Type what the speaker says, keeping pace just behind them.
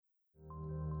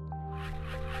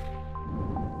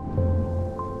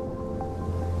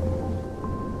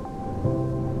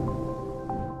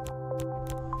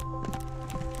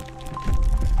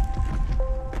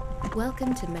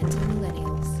Welcome to Mental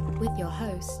Millennials with your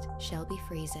host, Shelby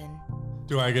Friesen.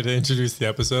 Do I get to introduce the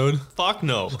episode? Fuck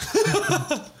no.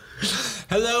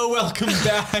 Hello, welcome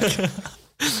back.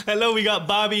 Hello, we got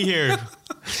Bobby here.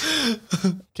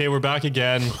 Okay, we're back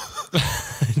again.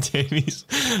 Jamie's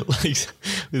like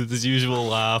with his usual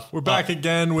laugh. We're back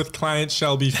again with client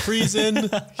Shelby Friesen.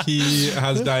 He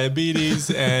has diabetes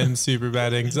and super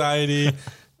bad anxiety,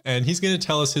 and he's going to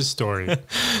tell us his story.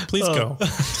 Please go.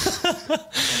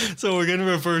 So we're going to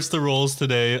reverse the roles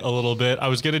today a little bit. I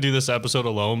was going to do this episode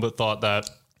alone, but thought that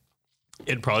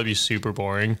it'd probably be super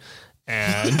boring.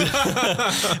 And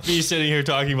me sitting here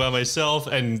talking by myself,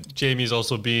 and Jamie's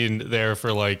also being there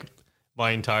for like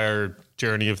my entire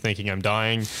journey of thinking I'm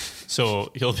dying.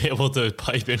 So he'll be able to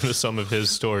pipe in with some of his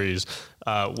stories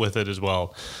with it as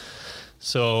well.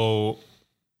 So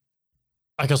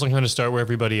I guess I'm going to start where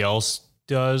everybody else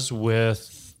does,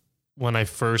 with when I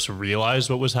first realized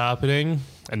what was happening,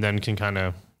 and then can kind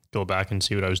of go back and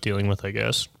see what I was dealing with, I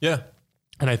guess. Yeah.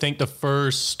 And I think the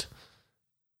first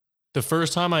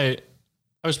time I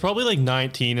was probably like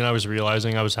 19, and I was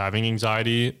realizing I was having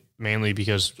anxiety, mainly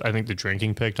because I think the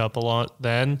drinking picked up a lot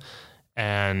then.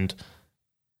 And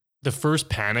the first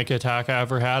panic attack I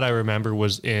ever had, I remember,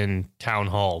 was in town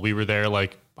hall. We were there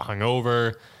like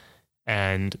hungover,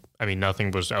 and I mean, nothing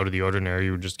was out of the ordinary.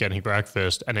 You were just getting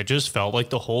breakfast, and it just felt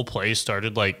like the whole place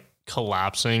started like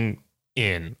collapsing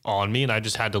in on me, and I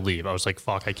just had to leave. I was like,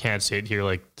 fuck, I can't sit here.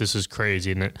 Like, this is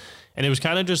crazy. And it was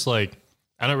kind of just like,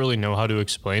 I don't really know how to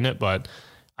explain it, but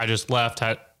I just left,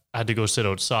 had to go sit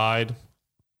outside,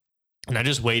 and I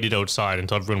just waited outside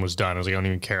until everyone was done. I was like, I don't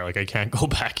even care. Like, I can't go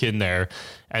back in there.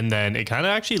 And then it kind of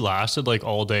actually lasted like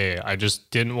all day. I just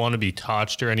didn't want to be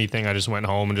touched or anything. I just went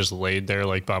home and just laid there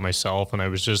like by myself. And I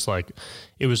was just like,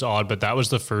 it was odd, but that was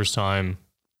the first time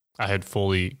I had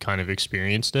fully kind of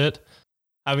experienced it.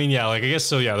 I mean, yeah, like, I guess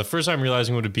so. Yeah. The first time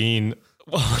realizing would have been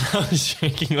when I was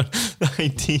drinking on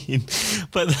 19,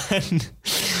 but then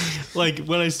like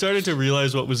when I started to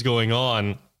realize what was going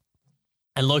on,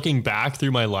 and looking back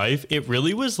through my life, it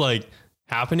really was like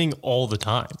happening all the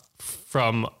time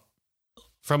from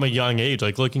a young age.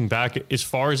 Like, looking back, as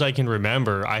far as I can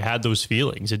remember, I had those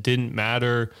feelings. It didn't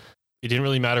matter. It didn't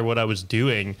really matter what I was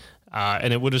doing.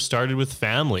 And it would have started with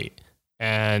family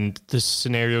and the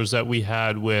scenarios that we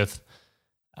had with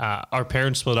our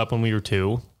parents split up when we were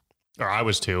 2, or I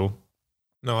was 2.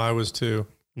 No, I was 2.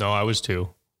 No, I was 2.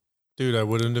 Dude, I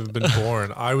wouldn't have been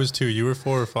born. I was 2. You were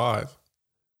 4 or 5.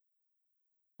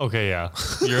 Okay, yeah.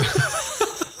 You're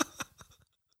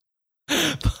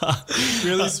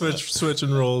really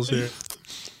switching roles here.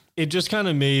 It just kind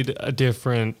of made a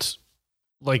different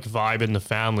like vibe in the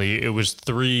family. It was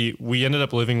 3. We ended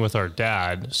up living with our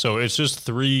dad, so it's just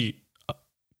 3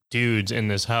 dudes in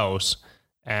this house,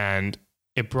 and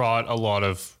it brought a lot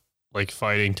of like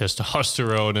fighting,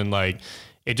 testosterone, and like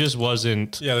it just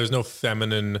wasn't. Yeah, there's no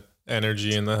feminine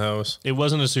energy in the house. It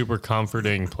wasn't a super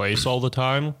comforting place all the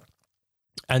time.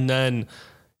 And then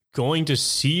going to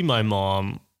see my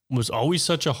mom was always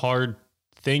such a hard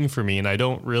thing for me. And I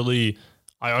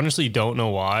honestly don't know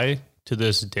why to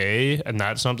this day. And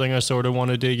that's something I sort of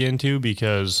want to dig into,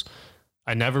 because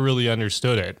I never really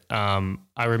understood it.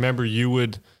 I remember you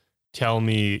would tell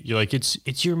me, you're like,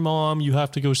 it's your mom, you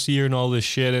have to go see her and all this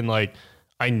shit. And like,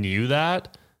 I knew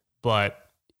that,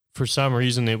 but for some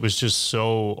reason it was just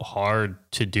so hard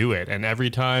to do it. And every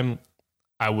time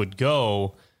I would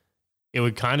go, it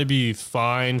would kind of be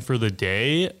fine for the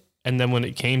day. And then when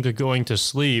it came to going to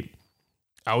sleep,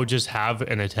 I would just have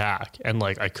an attack. And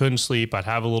like, I couldn't sleep. I'd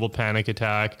have a little panic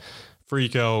attack,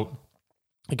 freak out.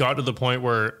 It got to the point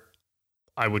where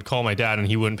I would call my dad and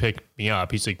he wouldn't pick me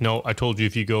up. He's like, no, I told you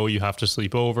if you go, you have to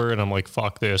sleep over. And I'm like,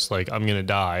 fuck this. Like, I'm going to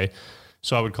die.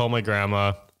 So I would call my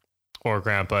grandma or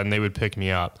grandpa, and they would pick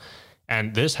me up.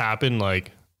 And this happened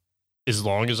like as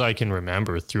long as I can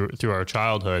remember through our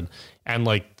childhood. And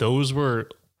like, those were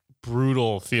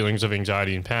brutal feelings of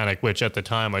anxiety and panic, which at the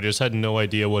time I just had no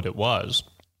idea what it was.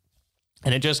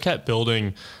 And it just kept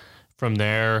building from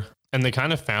there. And the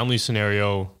kind of family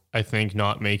scenario, I think,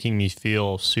 not making me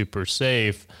feel super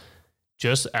safe,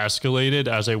 just escalated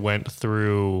as I went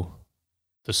through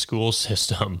the school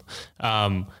system.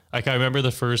 Like, I remember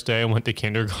the first day I went to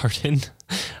kindergarten,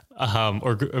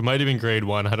 or it might have been grade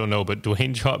 1, I don't know, but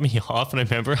Dwayne dropped me off, and I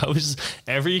remember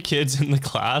every kid's in the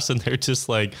class, and they're just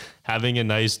like having a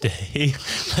nice day,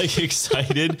 like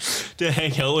excited to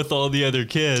hang out with all the other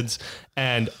kids.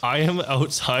 And I am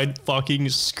outside fucking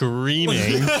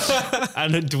screaming.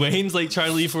 And Dwayne's like trying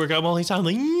to leave for work. I'm only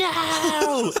sounding like,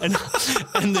 no.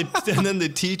 And then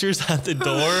the teacher's at the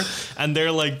door and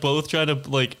they're like both trying to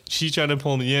like, she's trying to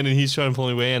pull me in and he's trying to pull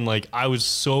me away. And like, I was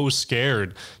so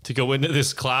scared to go into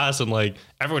this class and like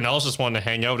everyone else just wanted to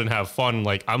hang out and have fun.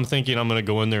 Like I'm thinking I'm going to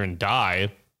go in there and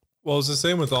die. Well, it's the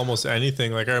same with almost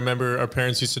anything. Like I remember our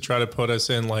parents used to try to put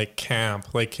us in like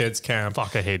camp, like kids camp.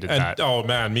 Fuck, I hated and, that. Oh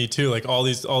man, me too. Like all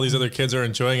these other kids are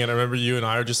enjoying it. I remember you and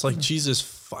I are just like, Jesus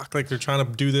fuck, like they're trying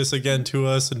to do this again to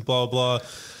us and blah, blah.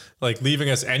 Like leaving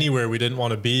us anywhere we didn't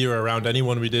want to be or around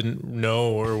anyone we didn't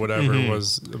know or whatever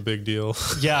was a big deal.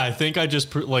 Yeah, I think I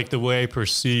just like the way I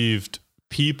perceived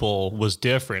people was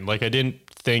different. Like I didn't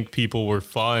think people were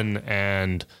fun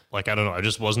and like, I don't know, I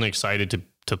just wasn't excited to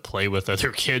play with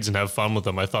other kids and have fun with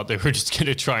them. I thought they were just going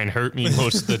to try and hurt me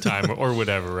most of the time or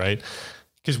whatever, right?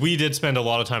 Because we did spend a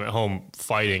lot of time at home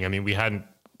fighting. I mean,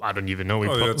 I don't even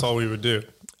know. That's all we would do.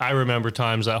 I remember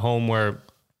times at home where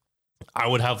I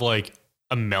would have like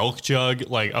a milk jug,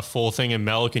 like a full thing of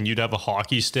milk, and you'd have a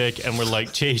hockey stick and we're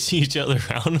like chasing each other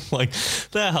around. I'm like,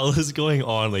 the hell is going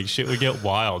on? Like shit would get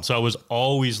wild. So I was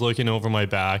always looking over my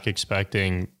back,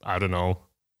 expecting, I don't know,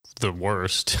 the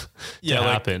worst to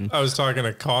happen. I was talking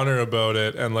to Connor about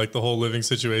it and like the whole living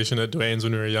situation at Dwayne's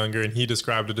when we were younger, and he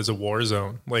described it as a war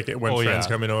zone. Like when friends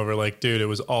coming over, like, dude, it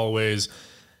was always,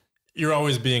 you're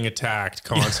always being attacked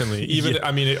constantly. Even,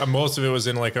 I mean, most of it was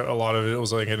in like a lot of it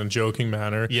was like in a joking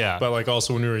manner. Yeah. But like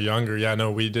also when we were younger,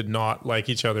 we did not like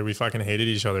each other. We fucking hated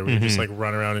each other. We would just like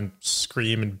run around and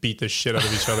scream and beat the shit out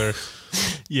of each other.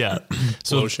 Yeah.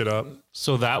 Blow shit up.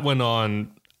 So that went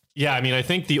on. Yeah, I mean, I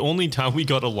think the only time we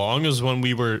got along is when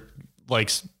we were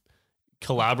like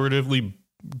collaboratively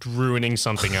ruining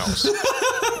something else.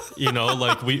 You know,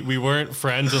 like we weren't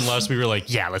friends unless we were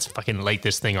like, yeah, let's fucking light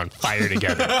this thing on fire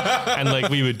together. And like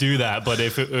we would do that. But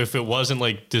if it wasn't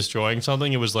like destroying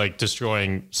something, it was like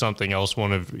destroying something else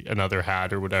one of another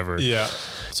had or whatever. Yeah.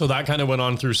 So that kind of went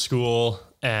on through school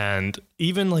and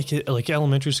even like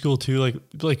elementary school too.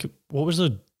 Like what was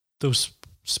those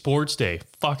sports day?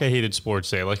 Fuck, I hated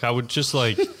sports day. Like I would just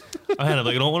like, I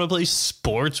don't want to play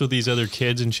sports with these other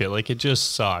kids and shit. Like it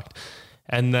just sucked.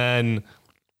 And then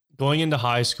going into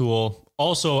high school,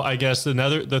 also, I guess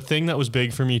the thing that was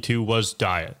big for me too was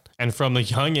diet. And from a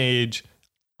young age,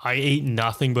 I ate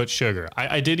nothing but sugar.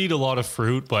 I did eat a lot of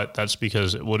fruit, but that's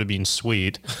because it would have been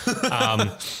sweet.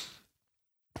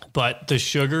 But the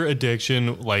sugar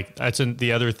addiction, like that's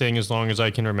the other thing, as long as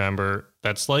I can remember,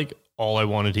 that's like all I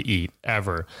wanted to eat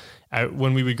ever.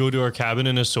 When we would go to our cabin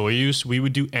in a Soyuz, we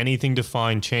would do anything to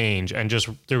find change. And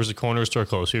there was a corner store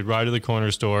close. We'd ride to the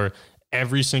corner store.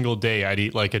 Every single day I'd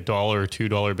eat like $1 or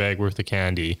 $2 bag worth of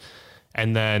candy.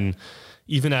 And then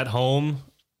even at home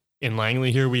in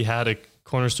Langley here, we had a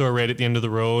corner store right at the end of the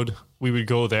road. We would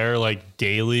go there like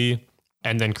daily.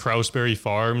 And then Krauseberry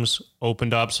Farms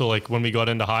opened up. So like when we got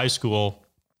into high school,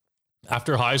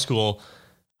 after high school,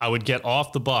 I would get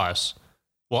off the bus.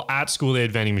 Well, at school, they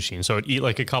had vending machines. So I'd eat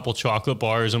like a couple chocolate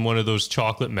bars and one of those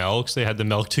chocolate milks. They had the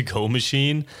milk to go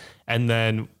machine. And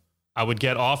then I would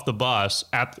get off the bus,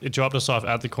 it dropped us off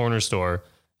at the corner store.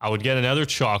 I would get another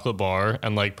chocolate bar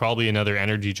and like probably another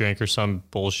energy drink or some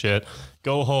bullshit,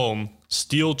 go home,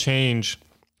 steal change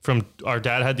from our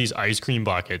dad had these ice cream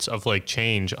buckets of like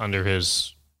change under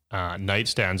his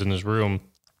nightstands in his room.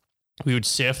 We would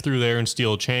sift through there and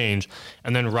steal change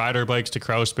and then ride our bikes to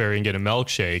Krauseberry and get a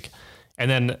milkshake.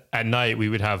 And then at night we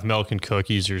would have milk and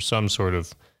cookies or some sort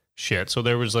of shit. So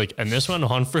there was like, and this went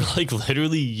on for like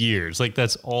literally years. Like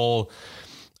that's all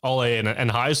I ate.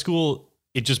 And high school,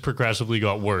 it just progressively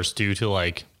got worse due to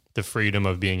like the freedom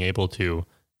of being able to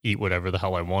eat whatever the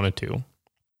hell I wanted to.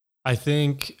 I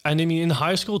think, and I mean, in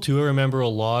high school too, I remember I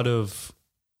was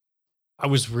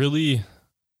don't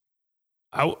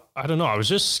know, I was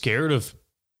just scared of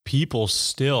people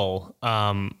still.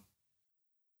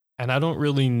 And I don't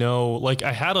really know, like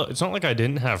it's not like I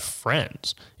didn't have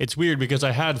friends. It's weird because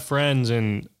I had friends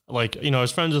and like, you know, I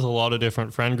was friends with a lot of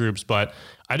different friend groups, but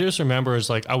I just remember it's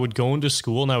like I would go into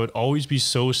school and I would always be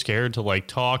so scared to like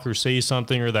talk or say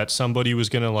something or that somebody was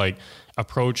going to like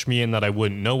approach me and that I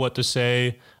wouldn't know what to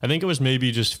say. I think it was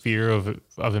maybe just fear of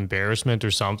embarrassment or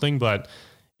something, but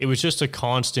it was just a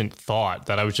constant thought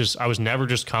that I was never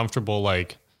just comfortable,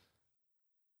 like,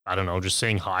 I don't know, just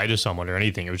saying hi to someone or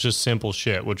anything. It was just simple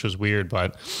shit, which was weird,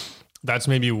 but that's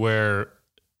maybe where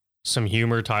some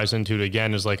humor ties into it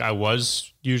again, is like I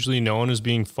was usually known as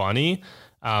being funny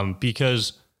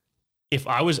because if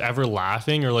I was ever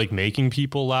laughing or like making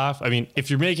people laugh, I mean, if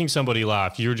you're making somebody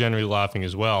laugh, you're generally laughing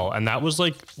as well. And that was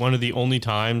like one of the only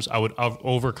times I would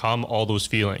overcome all those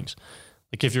feelings.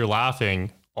 like if you're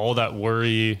laughing, all that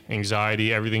worry,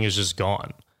 anxiety, everything is just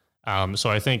gone. So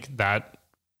I think that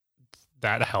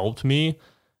helped me,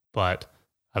 but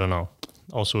I don't know.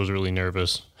 Also was really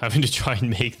nervous having to try and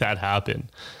make that happen.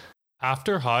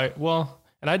 After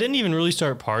and I didn't even really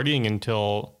start partying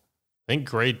until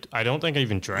I don't think I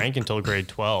even drank until grade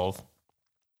 12.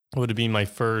 It would have been my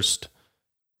first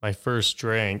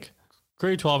drink.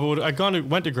 Grade 12,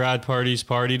 went to grad parties,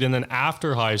 partied, and then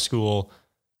after high school,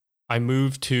 I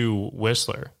moved to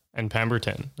Whistler and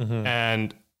Pemberton. Mm-hmm.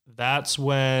 And that's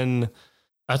when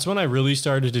I really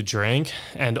started to drink,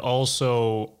 and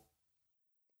also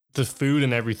the food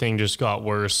and everything just got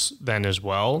worse then as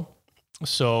well.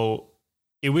 So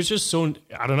it was just so,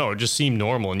 I don't know, it just seemed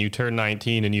normal. And you turn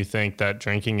 19 and you think that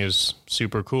drinking is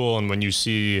super cool. And when you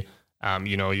see,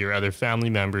 your other family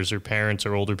members or parents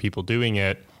or older people doing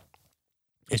it,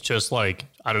 it's just like,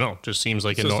 I don't know, just seems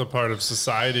like it's just a part of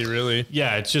society, really.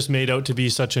 Yeah, it's just made out to be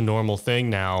such a normal thing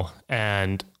now.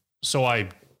 And so I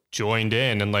joined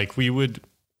in, and like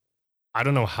I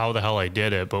don't know how the hell I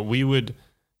did it, but we would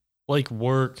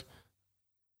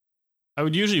I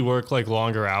would usually work like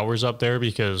longer hours up there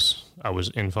because I was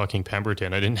in fucking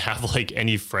Pemberton. I didn't have like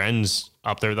any friends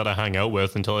up there that I hung out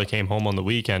with until I came home on the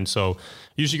weekend. So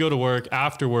I usually go to work.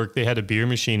 After work, they had a beer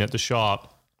machine at the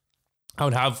shop. I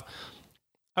would have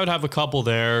a couple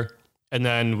there, and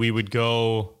then we would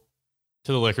go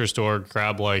to the liquor store,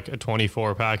 grab like a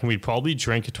 24 pack, and we'd probably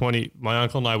drink a 20. My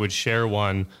uncle and I would share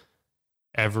one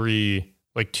every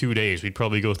like 2 days. We'd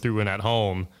probably go through one at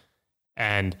home,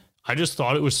 and I just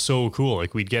thought it was so cool.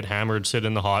 Like we'd get hammered, sit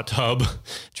in the hot tub,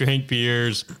 drink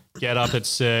beers, get up at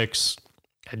 6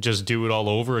 and just do it all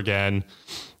over again.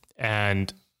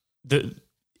 And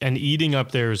eating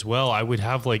up there as well. I would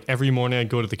have like every morning I'd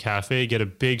go to the cafe, get a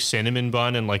big cinnamon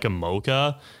bun and like a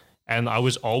mocha. And I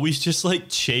was always just like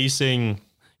chasing,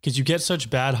 because you get such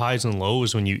bad highs and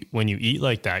lows when you eat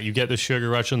like that. You get the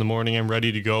sugar rush in the morning, I'm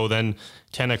ready to go. Then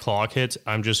 10 o'clock hits,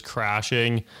 I'm just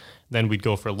crashing. Then we'd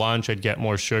go for lunch. I'd get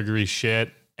more sugary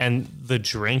shit. And the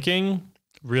drinking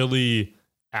really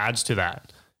adds to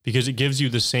that because it gives you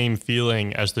the same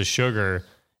feeling as the sugar,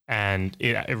 and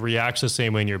it reacts the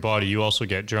same way in your body. You also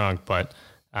get drunk, but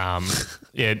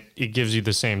it gives you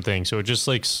the same thing. So it just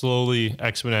like slowly,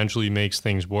 exponentially makes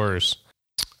things worse.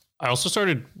 We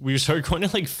started going to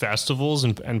like festivals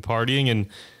and partying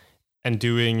and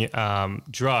doing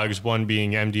drugs, one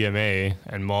being MDMA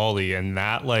and Molly, and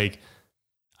that like,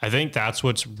 I think that's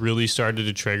what's really started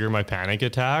to trigger my panic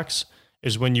attacks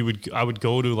is when I would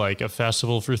go to like a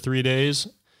festival for 3 days.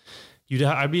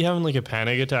 I'd be having like a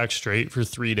panic attack straight for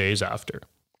 3 days after.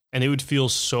 And it would feel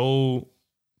so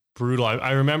brutal.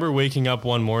 I remember waking up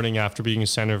one morning after being a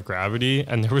center of gravity,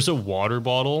 and there was a water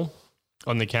bottle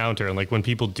on the counter. And like when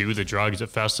people do the drugs at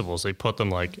festivals, they put them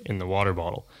like in the water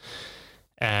bottle.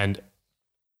 And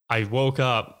I woke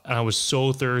up and I was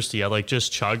so thirsty. I like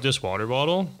just chugged this water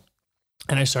bottle.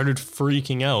 And I started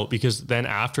freaking out because then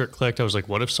after it clicked, I was like,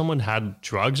 what if someone had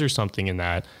drugs or something in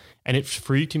that? And it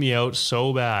freaked me out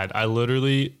so bad.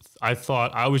 I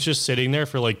thought I was just sitting there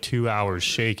for like 2 hours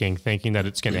shaking, thinking that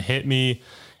it's going to hit me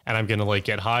and I'm going to like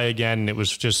get high again. And it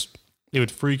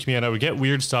would freak me out. I would get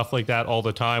weird stuff like that all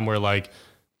the time where like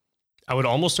I would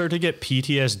almost start to get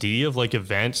PTSD of like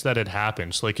events that had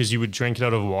happened. So like, cause you would drink it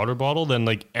out of a water bottle. Then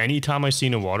like anytime I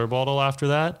seen a water bottle after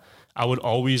that, I would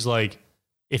always like,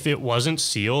 if it wasn't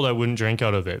sealed, I wouldn't drink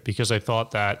out of it because I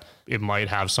thought that it might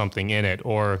have something in it.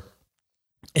 Or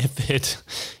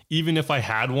even if I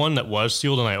had one that was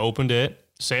sealed and I opened it,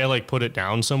 say I like put it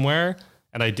down somewhere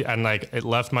and it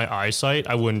left my eyesight,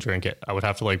 I wouldn't drink it. I would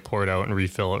have to like pour it out and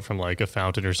refill it from like a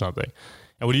fountain or something.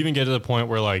 I would even get to the point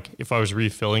where like, if I was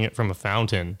refilling it from a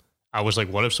fountain, I was like,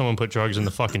 what if someone put drugs in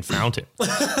the fucking fountain?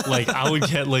 Like I would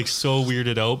get like so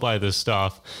weirded out by this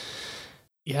stuff.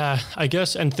 Yeah, I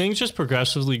guess. And things just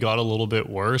progressively got a little bit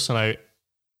worse. And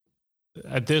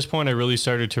at this point, I really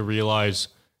started to realize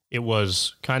it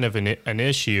was kind of an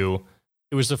issue.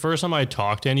 It was the first time I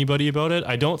talked to anybody about it.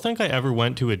 I don't think I ever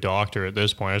went to a doctor at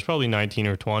this point. I was probably 19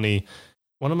 or 20.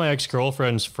 One of my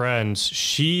ex-girlfriend's friends,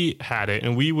 she had it,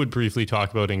 and we would briefly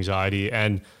talk about anxiety,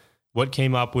 and what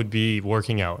came up would be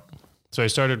working out. So I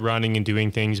started running and doing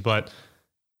things, but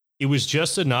it was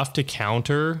just enough to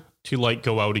counter to like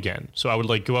go out again. So I would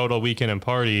like go out all weekend and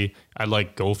party. I'd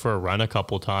like go for a run a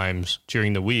couple times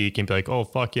during the week and be like, oh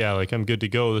fuck yeah, like I'm good to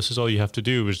go. This is all you have to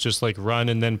do is just like run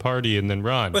and then party and then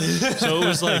run. So it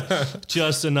was like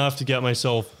just enough to get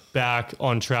myself back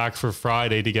on track for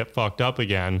Friday to get fucked up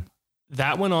again.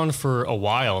 that went on for a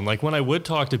while. And like when I would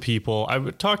talk to people, I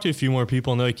would talk to a few more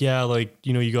people and they're like, yeah, like,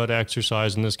 you know, you got to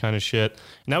exercise and this kind of shit.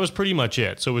 And that was pretty much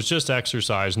it. So it was just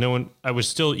exercise. I was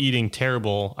still eating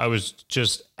terrible. I was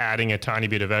just adding a tiny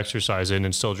bit of exercise in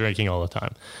and still drinking all the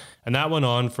time. And that went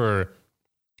on for,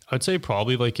 I'd say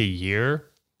probably like a year.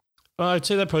 I'd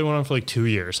say that probably went on for like 2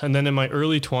 years. And then in my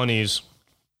early 20s,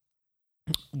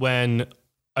 when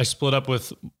I split up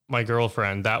with my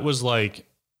girlfriend, that was like,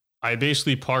 I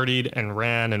basically partied and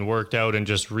ran and worked out and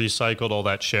just recycled all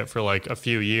that shit for like a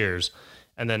few years.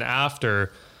 And then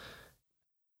after,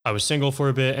 I was single for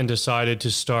a bit and decided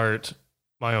to start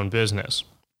my own business.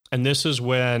 And this is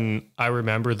when I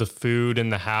remember the food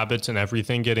and the habits and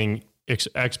everything getting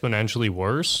exponentially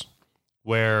worse,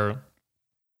 where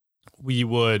we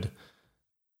would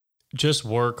just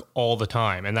work all the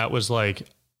time. And that was like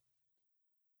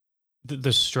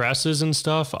the stresses and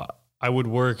stuff. I would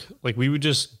work, like we would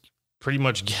just pretty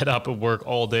much get up and work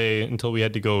all day until we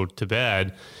had to go to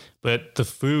bed. But the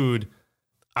food,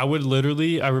 I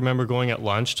remember going at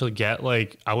lunch to get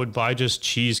like, I would buy just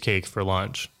cheesecake for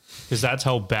lunch because that's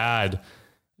how bad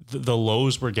the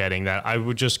lows were getting, that I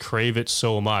would just crave it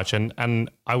so much.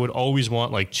 And I would always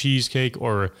want like cheesecake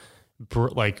or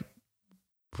like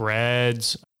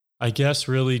breads. I guess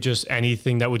really just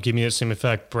anything that would give me the same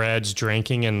effect, breads,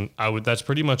 drinking. And that's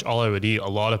pretty much all I would eat. A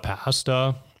lot of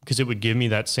pasta, because it would give me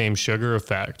that same sugar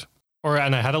effect.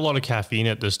 And I had a lot of caffeine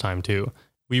at this time too.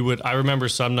 I remember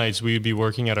some nights we would be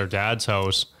working at our dad's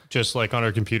house, just like on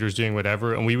our computers doing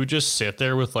whatever. And we would just sit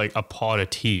there with like a pot of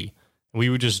tea. We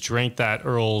would just drink that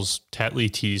Earl's Tetley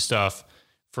tea stuff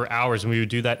for hours. And we would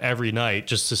do that every night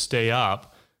just to stay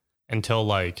up until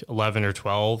like 11 or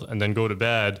 12 and then go to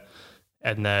bed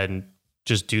and then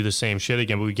just do the same shit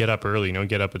again. But we get up early,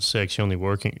 get up at 6,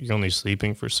 you're only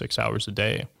sleeping for 6 hours a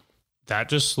day. That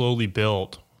just slowly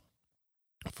built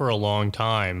for a long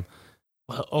time.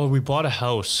 Oh, we bought a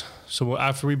house. So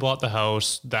after we bought the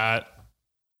house,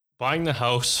 buying the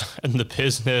house and the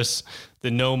business, the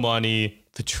no money,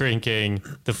 the drinking,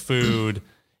 the food,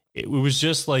 it was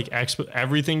just like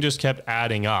everything just kept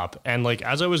adding up. And like,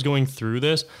 as I was going through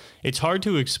this, it's hard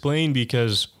to explain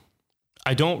because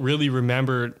I don't really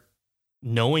remember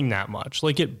knowing that much.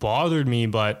 Like it bothered me,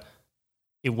 but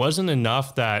it wasn't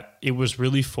enough that it was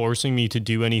really forcing me to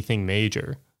do anything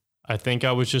major. I think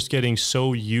I was just getting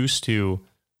so used to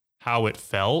how it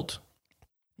felt.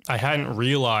 I hadn't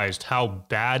realized how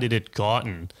bad it had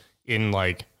gotten in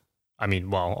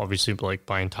obviously like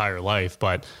my entire life,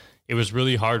 but it was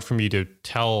really hard for me to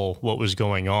tell what was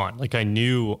going on. Like I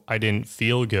knew I didn't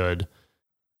feel good.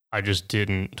 I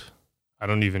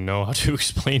don't even know how to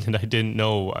explain it. I didn't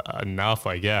know enough,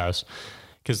 I guess,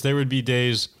 because there would be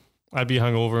days I'd be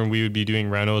hungover and we would be doing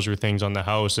renos or things on the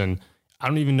house. And I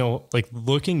don't even know, like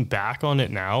looking back on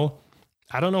it now,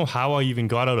 I don't know how I even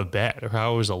got out of bed or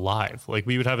how I was alive. Like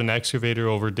we would have an excavator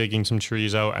over digging some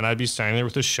trees out and I'd be standing there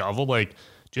with a shovel, like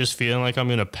just feeling like I'm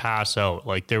going to pass out.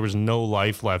 Like there was no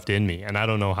life left in me. And I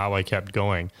don't know how I kept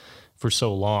going for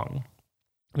so long.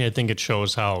 I think it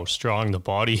shows how strong the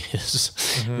body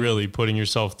is, really putting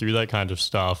yourself through that kind of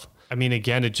stuff. I mean,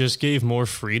 again, it just gave more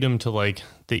freedom to like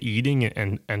the eating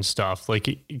and stuff. Like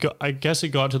I guess it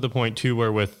got to the point too,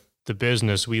 where with the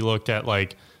business, we looked at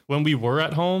like when we were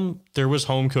at home, there was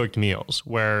home cooked meals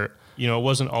where, it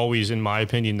wasn't always, in my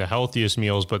opinion, the healthiest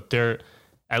meals, but there,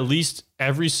 at least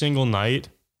every single night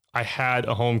I had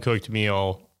a home cooked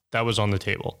meal that was on the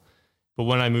table. But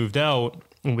when I moved out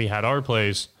and we had our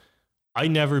place, I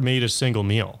never made a single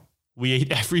meal. We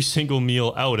ate every single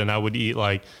meal out, and I would eat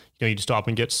like, you'd stop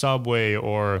and get Subway,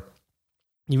 or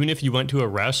even if you went to a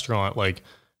restaurant like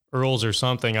Earl's or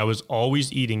something, I was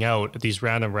always eating out at these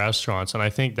random restaurants. And I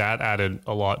think that added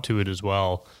a lot to it as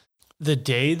well. The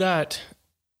day that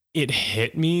it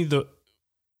hit me,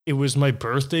 it was my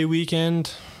birthday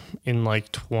weekend in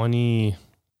like probably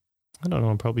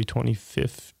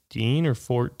 2015 or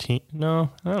 14. No,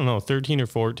 I don't know, 13 or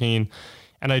 14.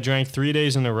 And I drank 3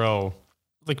 days in a row.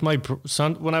 Like my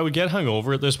son, when I would get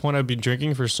hungover at this point, I'd been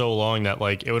drinking for so long that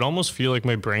like it would almost feel like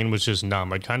my brain was just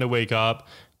numb. I'd kind of wake up,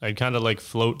 I'd kind of like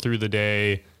float through the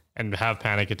day and have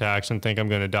panic attacks and think I'm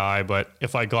going to die. But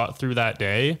if I got through that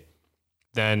day,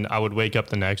 then I would wake up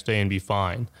the next day and be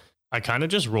fine. I kind of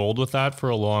just rolled with that for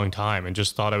a long time and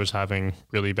just thought I was having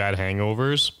really bad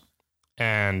hangovers.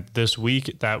 And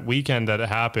that weekend that it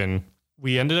happened,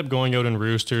 we ended up going out in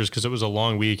Roosters because it was a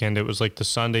long weekend. It was like the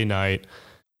Sunday night.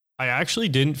 I actually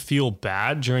didn't feel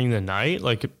bad during the night.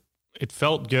 Like it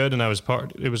felt good and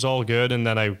it was all good. And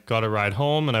then I got a ride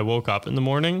home and I woke up in the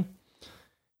morning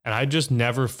and I just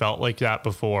never felt like that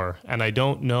before. And I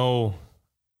don't know,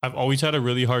 I've always had a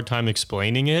really hard time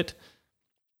explaining it,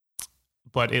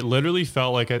 but it literally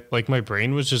felt like my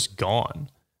brain was just gone.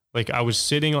 Like I was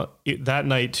sitting that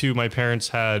night too. My parents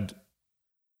had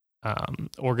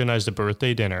organized a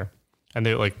birthday dinner, and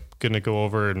they were like going to go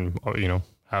over and, you know,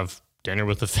 have dinner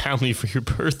with the family for your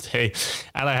birthday.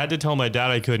 And I had to tell my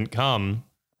dad I couldn't come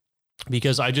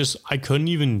because I didn't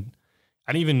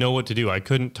even know what to do. I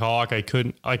couldn't talk. I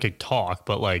could talk,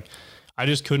 but like, I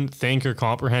just couldn't think or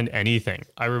comprehend anything.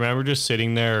 I remember just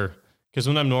sitting there because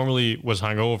when I normally was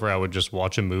hungover, I would just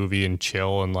watch a movie and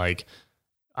chill and like,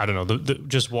 I don't know,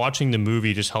 just watching the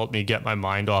movie just helped me get my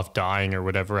mind off dying or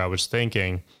whatever I was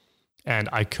thinking. And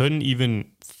I couldn't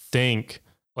even think,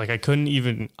 like I couldn't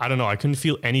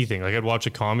feel anything. Like I'd watch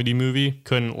a comedy movie,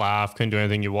 couldn't laugh, couldn't do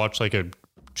anything. You watch like a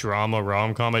drama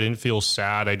rom-com, I didn't feel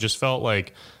sad. I just felt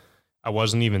like I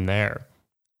wasn't even there.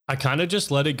 I kind of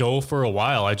just let it go for a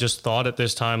while. I just thought at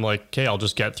this time, like, okay, I'll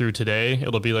just get through today.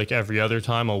 It'll be like every other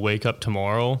time. I'll wake up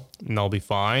tomorrow and I'll be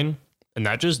fine. And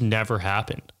that just never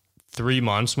happened. 3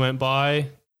 months went by.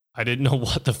 I didn't know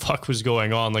what the fuck was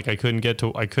going on. Like I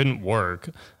couldn't work.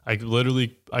 I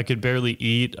could barely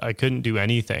eat. I couldn't do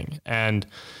anything. And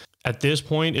at this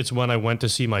point, it's when I went to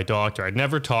see my doctor. I'd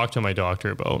never talked to my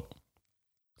doctor about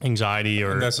anxiety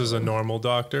or... And this is a normal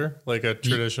doctor? Like a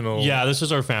traditional... Yeah, this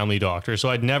is our family doctor. So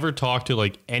I'd never talked to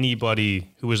like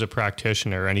anybody who was a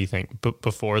practitioner or anything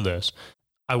before this.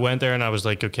 I went there and I was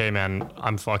like, okay, man,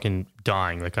 I'm fucking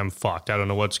dying. Like I'm fucked. I don't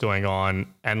know what's going on.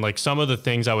 And like some of the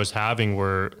things I was having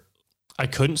were, I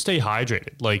couldn't stay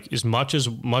hydrated. Like as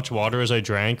much water as I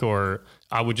drank, or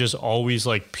I would just always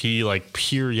like pee like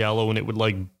pure yellow and it would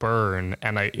like burn.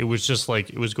 And it was just like,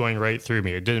 it was going right through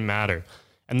me. It didn't matter.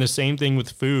 And the same thing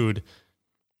with food.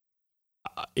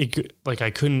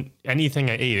 Anything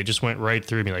I ate, it just went right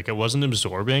through me. Like it wasn't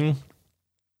absorbing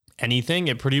anything.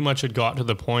 It pretty much had got to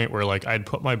the point where like I'd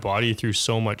put my body through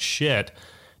so much shit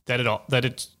that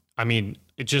it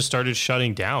just started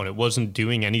shutting down. It wasn't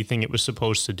doing anything it was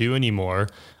supposed to do anymore.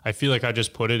 I feel like I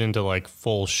just put it into like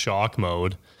full shock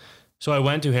mode. So I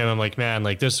went to him. I'm like, man,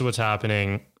 like this is what's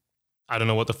happening. I don't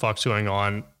know what the fuck's going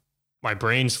on. My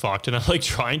brain's fucked. And I'm like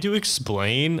trying to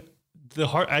explain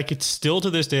I could still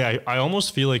to this day, I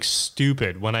almost feel like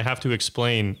stupid when I have to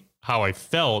explain how I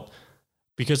felt,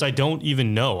 because I don't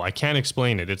even know. I can't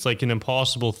explain it. It's like an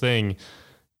impossible thing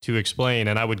to explain.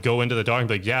 And I would go into the doctor and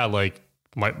be like, yeah, like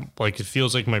it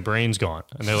feels like my brain's gone.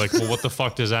 And they're like, well, what the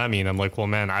fuck does that mean? I'm like, well,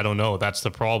 man, I don't know. That's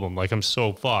the problem. Like, I'm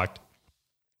so fucked.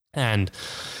 And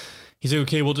he's like,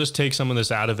 okay, we'll just take some of this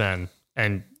Ativan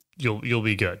and you'll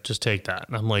be good. Just take that.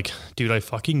 And I'm like, dude, I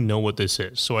fucking know what this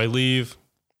is. So I leave.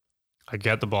 I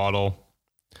get the bottle.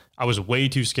 I was way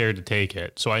too scared to take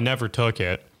it. So I never took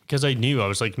it. Because I knew, I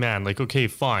was like, man, like, okay,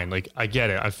 fine. Like, I get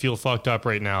it. I feel fucked up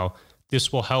right now.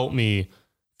 This will help me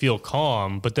feel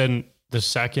calm. But then the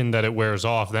second that it wears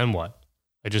off, then what?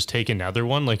 I just take another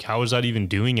one? Like, how is that even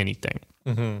doing anything?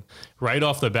 Mm-hmm. Right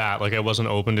off the bat, like, I wasn't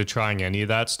open to trying any of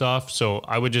that stuff. So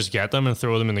I would just get them and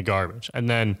throw them in the garbage. And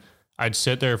then I'd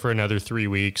sit there for another 3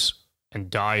 weeks and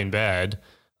die in bed.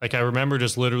 Like, I remember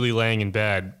just literally laying in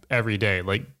bed every day.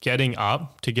 Like, getting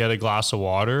up to get a glass of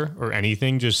water or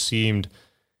anything just seemed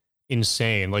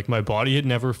insane. Like my body had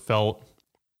never felt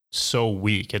so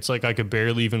weak. It's like I could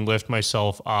barely even lift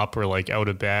myself up or like out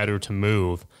of bed or to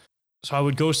move. So I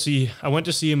went to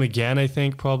see him again. I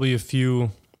think probably I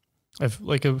think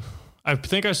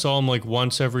I saw him like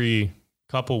once every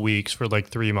couple weeks for like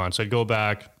 3 months. I'd go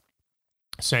back,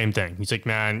 same thing. He's like,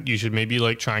 man, you should maybe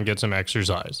like try and get some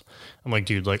exercise. I'm like,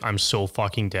 dude, like I'm so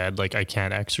fucking dead. Like I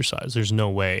can't exercise. There's no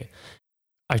way.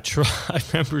 I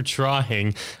remember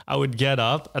trying. I would get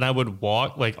up and I would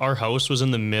walk. Like our house was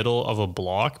in the middle of a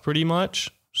block pretty much,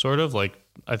 sort of like,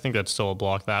 I think that's still a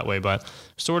block that way, but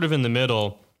sort of in the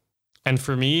middle. And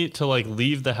for me to like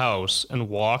leave the house and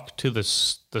walk to the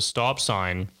stop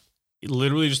sign,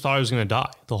 literally just thought I was going to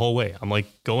die the whole way. I'm like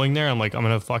going there. I'm like, I'm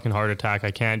going to have a fucking heart attack.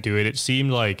 I can't do it. It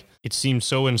seemed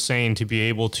so insane to be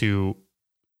able to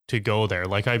go there.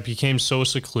 Like I became so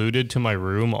secluded to my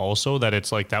room also that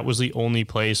it's like, that was the only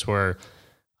place where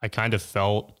I kind of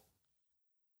felt,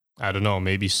 I don't know,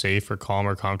 maybe safe or calm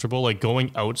or comfortable. Like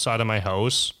going outside of my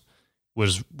house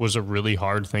was a really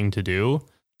hard thing to do.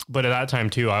 But at that time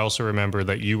too, I also remember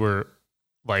that you were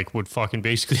like, would fucking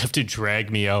basically have to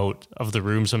drag me out of the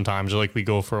room sometimes, or like we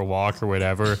go for a walk or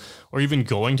whatever, or even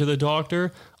going to the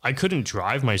doctor. I couldn't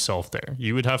drive myself there.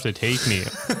 You would have to take me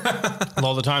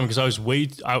all the time because I was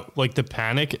like the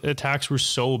panic attacks were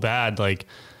so bad. Like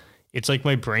it's like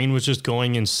my brain was just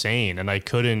going insane and I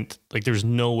couldn't, like there's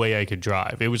no way I could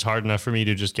drive. It was hard enough for me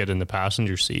to just get in the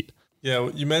passenger seat. Yeah,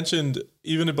 you mentioned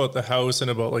even about the house and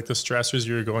about like the stressors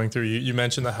you were going through. You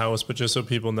mentioned the house, but just so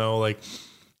people know, like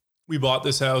we bought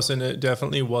this house, and it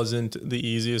definitely wasn't the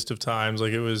easiest of times.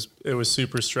 Like it was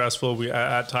super stressful. We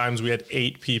at times we had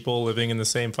 8 people living in the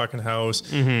same fucking house.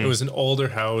 It was an older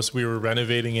house. We were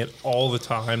renovating it all the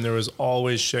time. There was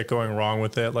always shit going wrong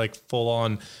with it, like full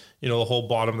on, you know, the whole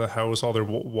bottom of the house, all their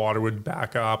water would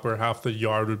back up, or half the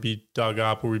yard would be dug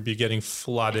up, or we'd be getting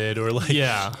flooded, or like,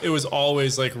 it was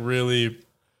always like really,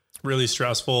 really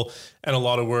stressful and a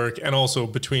lot of work. And also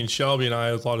between Shelby and I,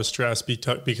 a lot of stress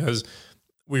because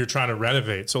we were trying to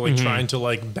renovate. So like trying to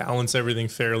like balance everything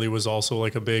fairly was also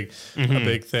like a big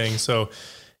thing. So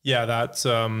yeah, that's,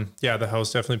 the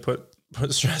house definitely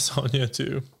put stress on you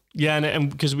too. Yeah. And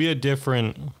because we had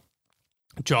different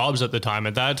jobs at the time.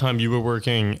 At that time, you were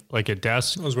working like a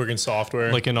desk. I was working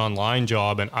software, like an online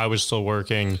job, and I was still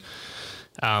working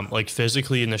like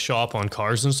physically in the shop on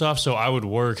cars and stuff. So I would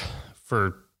work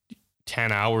for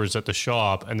 10 hours at the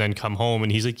shop and then come home,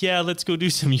 and he's like, yeah, let's go do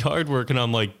some yard work. And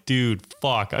I'm like, dude,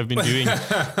 fuck, I've been doing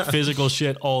physical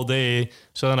shit all day.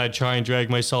 So then I'd try and drag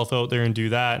myself out there and do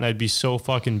that, and I'd be so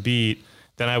fucking beat.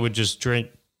 Then I would just drink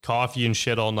coffee and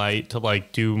shit all night to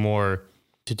like do more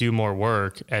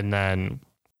work, and then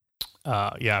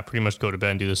pretty much go to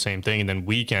bed and do the same thing. And then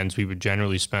weekends we would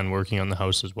generally spend working on the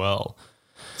house as well,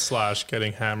 /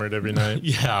 getting hammered every night.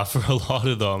 Yeah, for a lot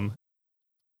of them.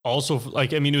 Also,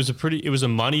 like, I mean, it was a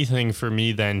money thing for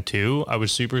me then too. I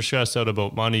was super stressed out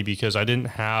about money because I didn't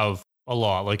have a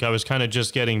lot. Like, I was kind of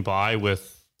just getting by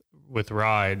with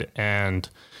Ride, and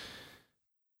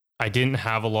I didn't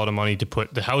have a lot of money to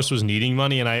put. The house was needing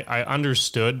money, and I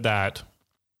understood that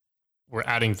we're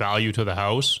adding value to the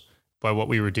house by what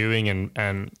we were doing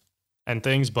and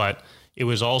things, but it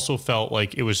was also felt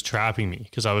like it was trapping me,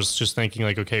 because I was just thinking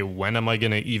like, okay, when am I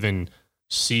going to even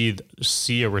see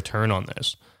a return on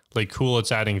this? Like, cool,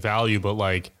 it's adding value, but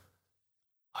like,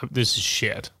 this is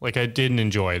shit. Like, I didn't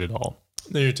enjoy it at all.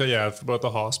 It's about the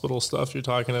hospital stuff you're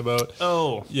talking about.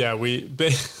 Oh yeah,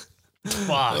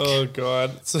 fuck. Oh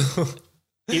god. So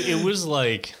it was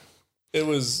like,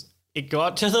 it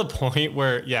got to the point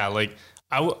where,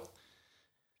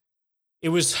 it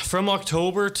was from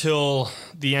October till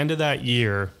the end of that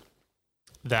year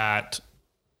that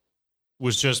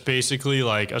was just basically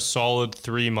like a solid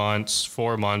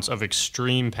 4 months of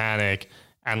extreme panic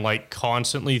and like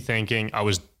constantly thinking I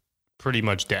was pretty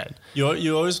much dead.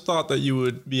 You always thought that you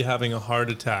would be having a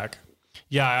heart attack.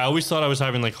 Yeah, I always thought I was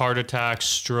having like heart attack,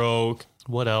 stroke.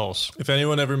 What else? If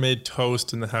anyone ever made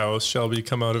toast in the house, Shelby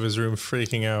come out of his room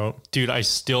freaking out. Dude, I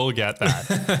still get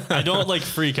that. I don't like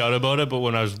freak out about it, but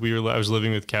when I was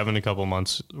living with Kevin a couple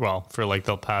months, for like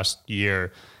the past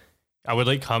year, I would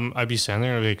like I'd be standing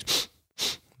there and I'd be like,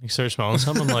 start smelling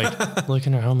something. I'm like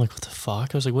looking around, like, what the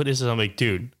fuck? I was like, what is this? I'm like,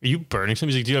 dude, are you burning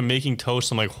something? He's like, dude, I'm making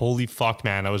toast. I'm like, holy fuck,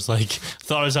 man. I was like,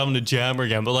 thought I was having a jammer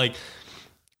again, but like,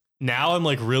 now I'm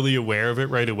like really aware of it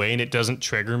right away, and it doesn't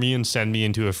trigger me and send me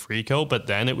into a freak out. But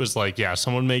then it was like, yeah,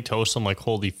 someone made toast. I'm like,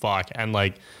 holy fuck. And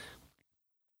like,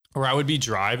 or I would be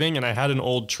driving and I had an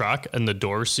old truck and the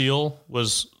door seal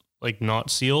was like not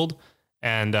sealed,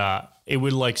 and it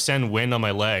would like send wind on my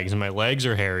legs, and my legs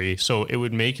are hairy. So it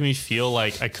would make me feel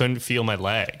like I couldn't feel my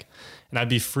leg. And I'd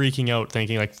be freaking out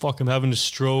thinking like, fuck, I'm having a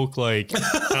stroke. Like,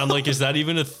 and I'm like, is that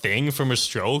even a thing from a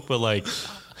stroke? But like,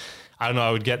 I don't know,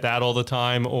 I would get that all the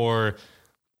time. Or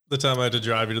the time I had to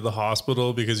drive you to the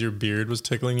hospital because your beard was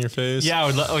tickling your face. Yeah,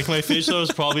 like my facial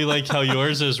is probably like how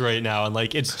yours is right now. And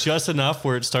like, it's just enough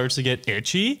where it starts to get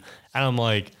itchy. And I'm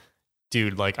like,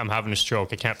 dude, like, I'm having a stroke.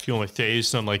 I can't feel my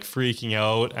face. And I'm like freaking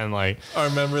out. And like, I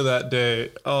remember that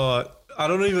day. Oh,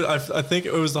 I think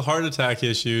it was the heart attack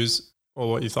issues. Well,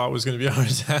 what you thought was going to be a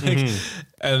heart attack.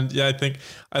 And yeah, I think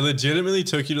I legitimately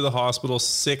took you to the hospital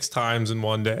 6 times in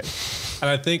one day. And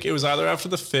I think it was either after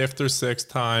the 5th or 6th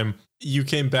time you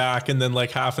came back, and then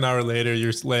like half an hour later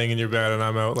you're laying in your bed and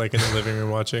I'm out like in the living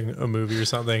room watching a movie or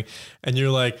something. And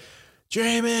you're like,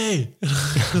 Jamie,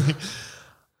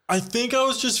 I think I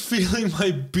was just feeling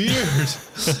my beard.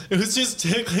 It was just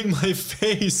tickling my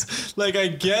face. Like, I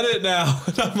get it now.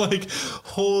 And I'm like,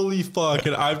 holy fuck.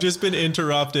 And I've just been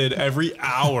interrupted every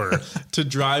hour to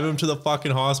drive him to the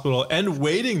fucking hospital and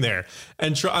waiting there.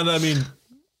 And I mean,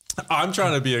 I'm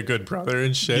trying to be a good brother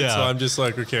and shit. Yeah. So I'm just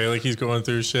like, okay, like he's going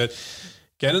through shit.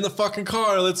 Get in the fucking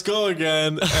car. Let's go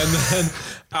again. And then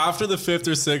after the 5th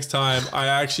or 6th time, I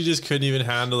actually just couldn't even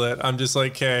handle it. I'm just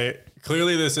like, okay,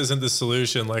 clearly this isn't the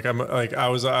solution. Like I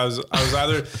was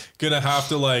either gonna have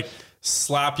to like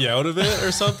slap you out of it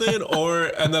or something,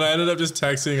 and then I ended up just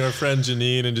texting our friend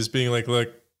Janine and just being like, look,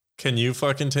 can you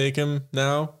fucking take him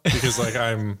now? Because like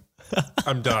I'm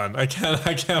done. I can't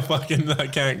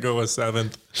go a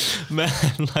 7th.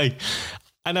 Man, like,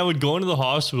 and I would go into the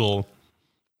hospital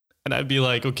And I'd be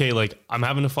like, okay, like I'm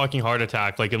having a fucking heart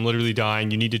attack. Like I'm literally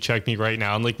dying. You need to check me right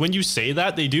now. And like when you say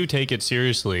that, they do take it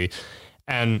seriously.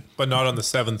 But not on the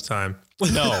 7th time.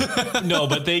 No,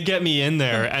 but they get me in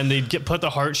there and they put the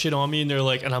heart shit on me and they're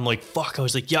like, and I'm like, fuck. I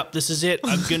was like, yep, this is it.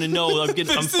 I'm gonna know. I'm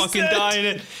fucking dying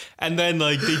it. And then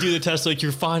like they do the test, like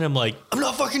you're fine. I'm like, I'm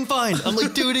not fucking fine. I'm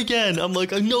like, do it again. I'm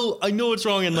like, I know what's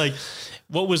wrong. And like,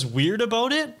 what was weird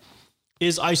about it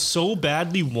is I so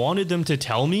badly wanted them to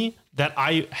tell me that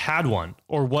I had one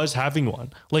or was having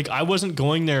one. Like I wasn't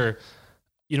going there,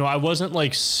 I wasn't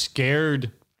like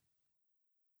scared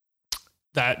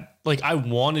that like I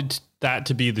wanted that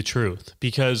to be the truth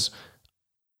because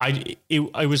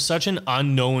it was such an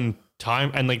unknown time.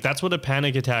 And like, that's what a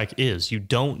panic attack is. You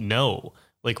don't know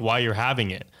like why you're having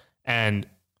it. And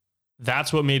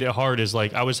that's what made it hard is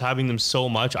like, I was having them so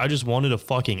much. I just wanted a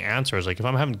fucking answer. I was like, if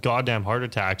I'm having goddamn heart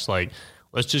attacks, like,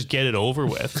 let's just get it over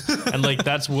with. And like,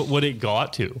 that's what it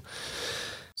got to.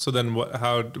 So then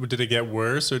how did it get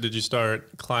worse or did you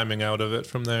start climbing out of it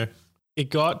from there?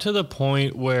 It got to the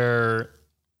point where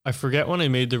I forget when I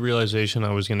made the realization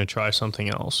I was going to try something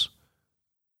else.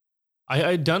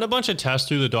 I'd done a bunch of tests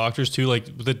through the doctors too.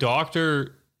 Like the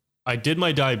doctor, I did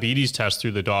my diabetes test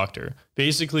through the doctor.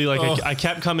 Basically, like I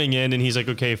kept coming in and he's like,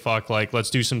 okay, fuck, like let's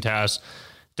do some tests.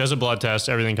 Does a blood test,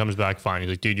 everything comes back fine. He's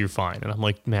like, dude, you're fine. And I'm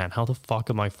like, man, how the fuck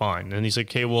am I fine? And he's like,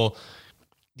 okay, well,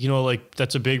 like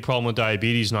that's a big problem with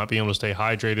diabetes, not being able to stay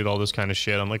hydrated, all this kind of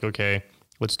shit. I'm like, okay,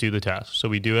 let's do the test. So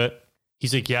we do it.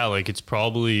 He's like, yeah, like it's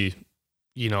probably,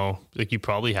 like you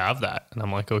probably have that. And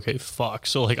I'm like, okay, fuck.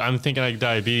 So like, I'm thinking I have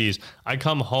diabetes. I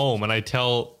come home and I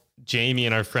tell Jamie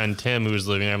and our friend Tim, who was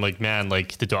living there, I'm like, man,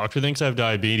 like the doctor thinks I have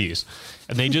diabetes.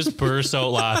 And they just burst out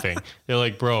laughing. They're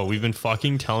like, bro, we've been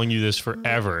fucking telling you this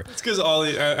forever. It's because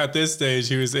Ollie, at this stage,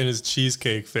 he was in his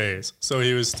cheesecake phase. So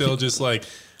he was still just like,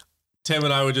 Tim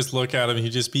and I would just look at him. He'd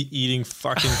just be eating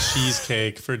fucking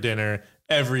cheesecake for dinner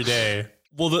every day.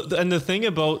 Well, and the thing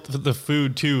about the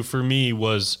food too, for me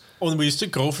was... Oh, we used to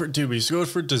go for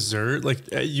dessert. Like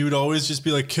you'd always just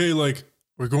be like, okay, like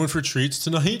we're going for treats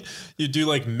tonight. You do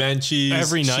like Menchie's,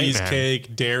 every night, cheesecake,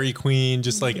 man. Dairy Queen,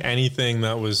 just like anything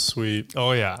that was sweet.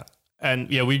 Oh yeah.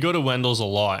 And yeah, we'd go to Wendell's a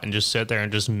lot and just sit there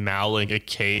and just mow like a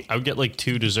cake. I would get like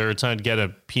 2 desserts. I'd get a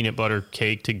peanut butter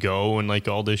cake to go and like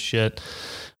all this shit.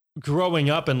 Growing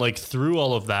up and like through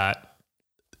all of that,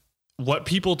 what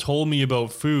people told me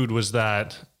about food was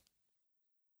that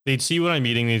they'd see what I'm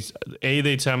eating.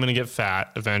 They'd say I'm going to get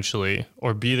fat eventually,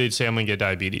 or B, they'd say I'm going to get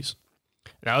diabetes.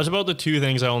 That was about the 2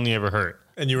 things I only ever heard.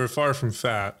 And you were far from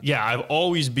fat. Yeah, I've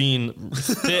always been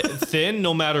thin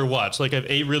no matter what. So like I've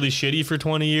ate really shitty for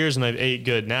 20 years and I've ate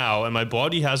good now and my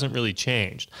body hasn't really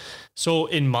changed. So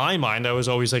in my mind, I was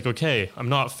always like, okay, I'm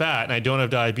not fat and I don't have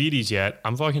diabetes yet.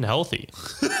 I'm fucking healthy.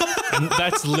 And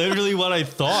that's literally what I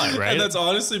thought, right? And that's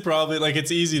honestly probably like,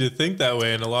 it's easy to think that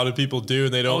way. And a lot of people do,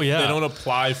 and they don't, they don't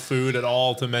apply food at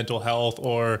all to mental health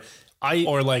or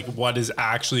like what is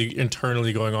actually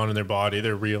internally going on in their body,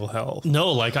 their real health.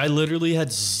 No, like I literally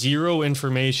had zero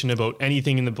information about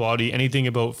anything in the body, anything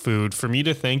about food. For me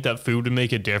to think that food would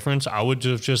make a difference, I would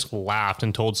have just laughed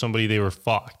and told somebody they were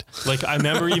fucked. Like I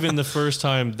remember even the first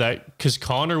time because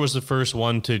Connor was the first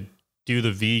one to do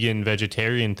the vegan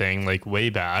vegetarian thing like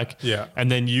way back. Yeah. And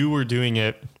then you were doing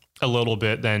it a little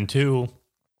bit then too.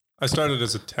 I started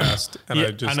as a test and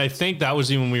I think that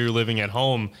was even when we were living at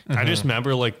home. Mm-hmm. I just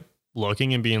remember like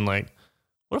looking and being like,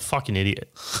 what a fucking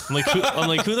idiot. I'm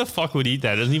like, who the fuck would eat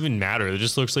that? It doesn't even matter. It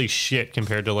just looks like shit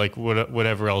compared to like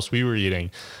whatever else we were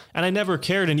eating. And I never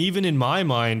cared. And even in my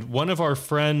mind, one of our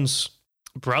friends'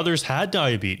 brothers had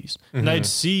diabetes. Mm-hmm. And I'd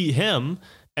see him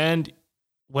and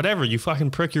whatever, you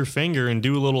fucking prick your finger and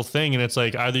do a little thing. And it's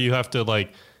like, either you have to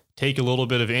like take a little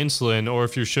bit of insulin, or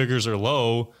if your sugars are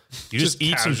low, you just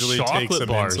eat some chocolate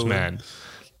bars, insulin. Man.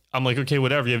 I'm like, okay,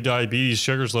 whatever. You have diabetes,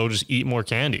 sugar's low, just eat more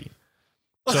candy.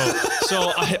 So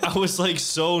I was like,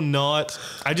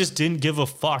 I just didn't give a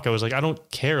fuck. I was like, I don't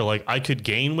care. Like I could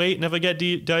gain weight. And if I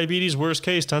get diabetes, worst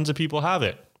case, tons of people have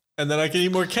it. And then I can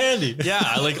eat more candy. Yeah.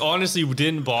 I like honestly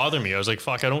didn't bother me. I was like,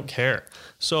 fuck, I don't care.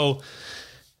 So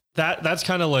that's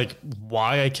kind of like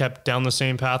why I kept down the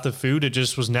same path of food. It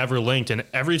just was never linked. And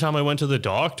every time I went to the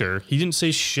doctor, he didn't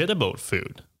say shit about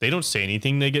food. They don't say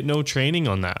anything. They get no training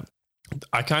on that.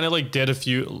 I kind of like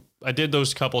I did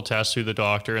those couple tests through the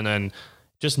doctor and then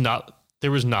there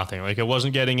was nothing. Like I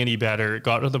wasn't getting any better. It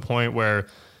got to the point where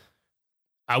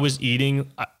I was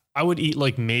eating, I would eat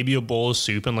like maybe a bowl of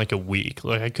soup in like a week.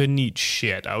 Like I couldn't eat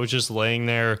shit. I was just laying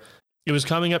there. It was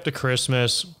coming up to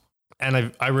Christmas.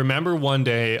 And I remember one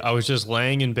day I was just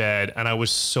laying in bed and I was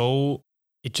so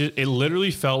it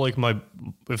literally felt like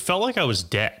it felt like I was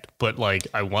dead, but like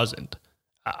I wasn't.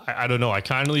 I don't know. I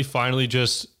finally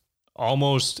just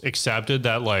almost accepted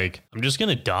that like I'm just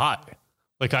going to die.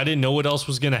 Like I didn't know what else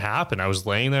was going to happen. I was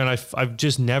laying there and I've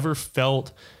just never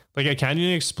felt like I can't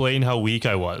even explain how weak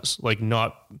I was. Like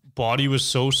body was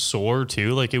so sore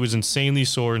too. Like it was insanely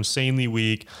sore, insanely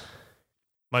weak.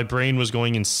 My brain was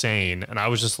going insane and I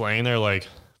was just laying there like,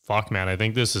 fuck man, I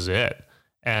think this is it.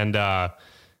 And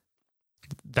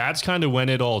that's kind of when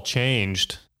it all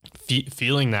changed,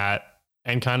 feeling that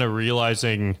and kind of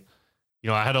realizing,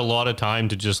 I had a lot of time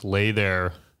to just lay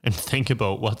there and think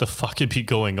about what the fuck could be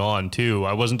going on too.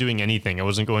 I wasn't doing anything. I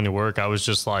wasn't going to work. I was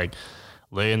just like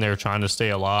laying there trying to stay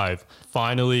alive.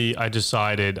 Finally, I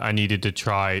decided I needed to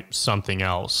try something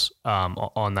else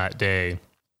on that day.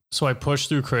 So I pushed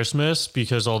through Christmas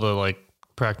because all the like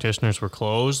practitioners were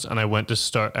closed, and I went to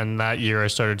start. And that year I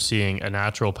started seeing a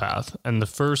naturopath. And the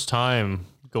first time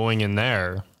going in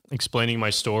there, explaining my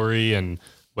story and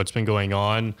what's been going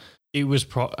on, it was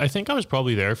I think I was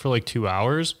probably there for like 2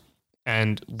 hours.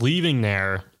 And leaving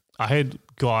there, I had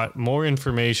got more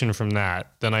information from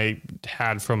that than I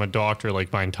had from a doctor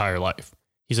like my entire life.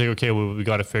 He's like, okay, well, we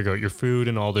got to figure out your food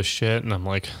and all this shit. And I'm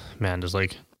like, man, there's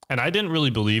like, and I didn't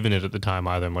really believe in it at the time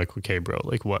either. I'm like, okay, bro,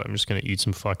 like what? I'm just going to eat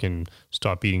some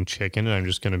stop eating chicken and I'm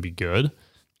just going to be good.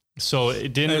 So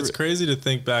it didn't. And it's crazy to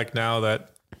think back now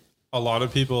that a lot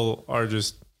of people are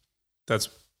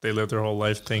they live their whole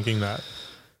life thinking that.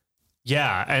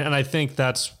 Yeah. And I think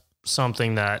that's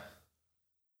something that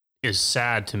is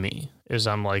sad to me, is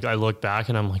I'm like, I look back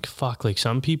and I'm like, fuck, like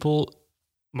some people,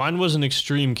 mine was an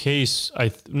extreme case.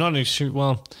 Not an extreme.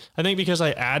 Well, I think because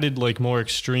I added like more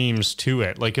extremes to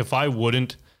it. Like if I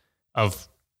wouldn't have,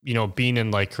 been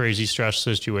in like crazy stress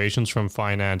situations from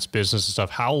finance, business and stuff,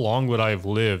 how long would I have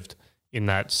lived in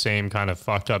that same kind of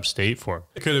fucked up state for?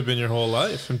 It could have been your whole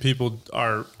life, and people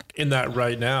are in that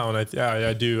right now. And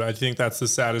I do. I think that's the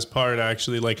saddest part,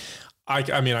 actually. Like,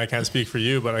 I mean, I can't speak for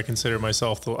you, but I consider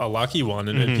myself a lucky one.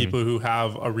 And people who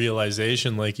have a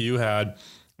realization like you had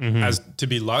as to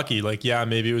be lucky, like, yeah,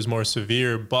 maybe it was more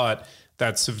severe, but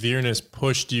that severeness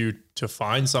pushed you to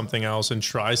find something else and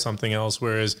try something else.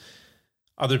 Whereas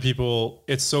other people,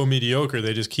 it's so mediocre.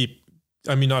 They just keep,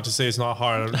 I mean, not to say it's not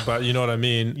hard, but you know what I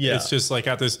mean? Yeah. It's just like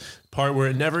at this part where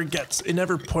it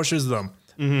never pushes them.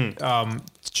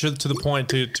 To the point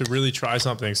to really try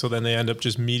something. So then they end up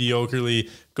just mediocrely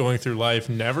going through life,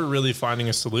 never really finding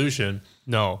a solution.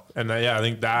 No. And I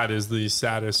think that is the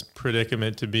saddest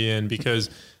predicament to be in, because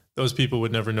those people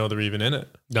would never know they're even in it.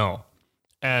 No.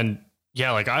 And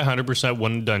yeah, like I 100%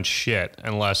 wouldn't have done shit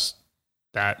unless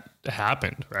that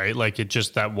happened, right? Like it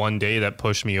just that one day that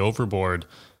pushed me overboard.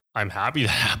 I'm happy that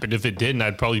happened. If it didn't,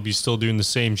 I'd probably be still doing the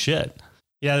same shit.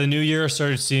 Yeah, the new year I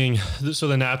started seeing the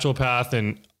naturopath,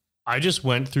 and I just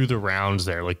went through the rounds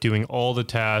there, like doing all the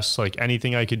tests, like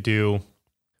anything I could do.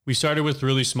 We started with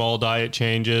really small diet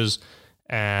changes,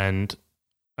 and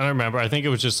I don't remember, I think it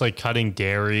was just like cutting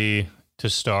dairy to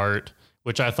start,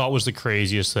 which I thought was the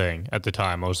craziest thing at the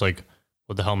time. I was like,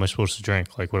 what the hell am I supposed to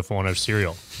drink? Like, what if I want to have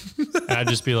cereal? And I'd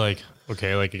just be like,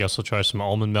 okay, like I guess I'll try some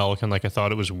almond milk. And like, I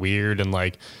thought it was weird, and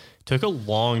like it took a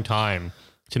long time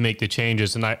to make the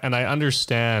changes. And I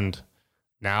understand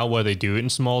now why they do it in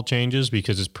small changes,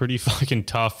 because it's pretty fucking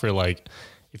tough for like,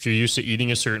 if you're used to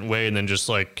eating a certain way and then just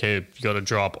like, okay, you got to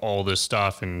drop all this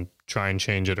stuff and try and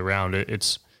change it around.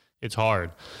 It's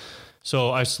hard.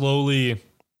 So I slowly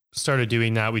started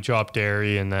doing that. We dropped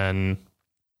dairy, and then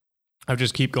I would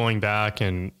just keep going back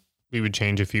and we would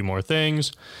change a few more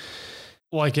things.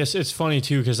 Well, I guess it's funny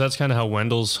too, because that's kind of how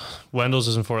Wendell's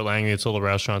is in Fort Langley. It's a little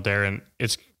restaurant there, and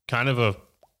it's kind of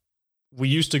we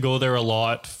used to go there a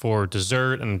lot for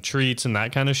dessert and treats and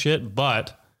that kind of shit.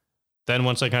 But then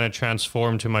once I kind of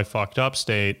transformed to my fucked up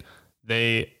state,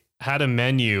 they had a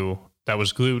menu that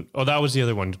was gluten. Oh, that was the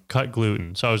other one, cut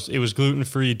gluten. So it was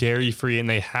gluten-free, dairy-free, and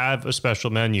they have a special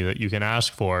menu that you can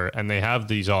ask for, and they have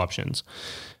these options.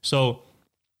 So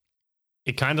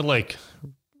it kind of like,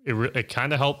 it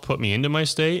kind of helped put me into my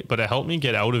state, but it helped me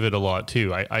get out of it a lot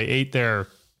too. I ate there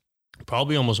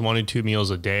probably almost 1 or 2 meals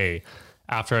a day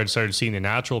after I'd started seeing the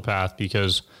naturopath,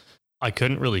 because I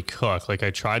couldn't really cook. Like I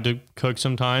tried to cook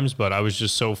sometimes, but I was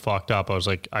just so fucked up. I was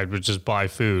like, I would just buy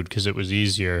food because it was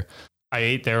easier. I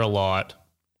ate there a lot.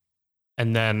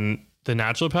 And then the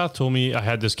naturopath told me I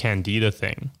had this candida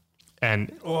thing.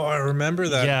 And I remember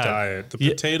that diet, the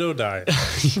potato diet.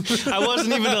 I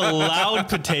wasn't even allowed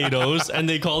potatoes, and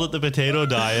they called it the potato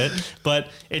diet, but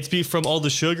it's from all the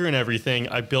sugar and everything.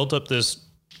 I built up this,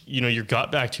 your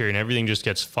gut bacteria, and everything just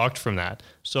gets fucked from that.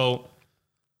 So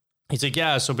He's like,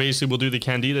 yeah, so basically we'll do the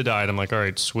Candida diet. I'm like, all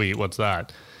right, sweet. What's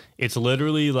that? It's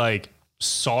literally like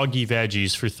soggy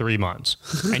veggies for 3 months.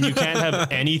 And you can't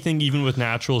have anything even with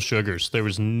natural sugars. There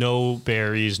was no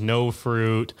berries, no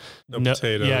fruit, no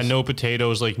potatoes. Yeah, no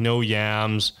potatoes, like no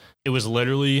yams. It was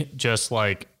literally just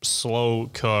like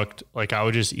slow cooked. Like I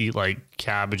would just eat like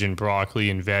cabbage and broccoli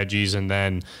and veggies. And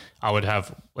then I would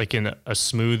have like in a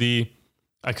smoothie.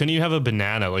 I couldn't even have a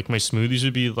banana. Like my smoothies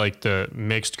would be like the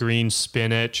mixed green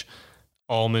spinach,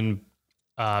 almond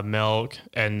milk,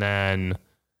 and then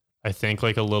I think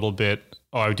like a little bit.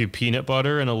 Oh, I would do peanut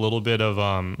butter and a little bit of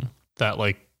that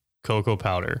like cocoa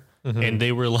powder. Mm-hmm. And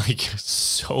they were like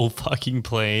so fucking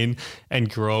plain and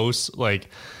gross. Like,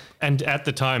 and at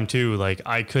the time too, like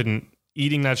I couldn't.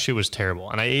 Eating that shit was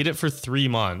terrible. And I ate it for 3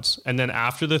 months. And then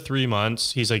after the 3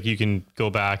 months, he's like, you can go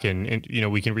back and you know,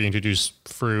 we can reintroduce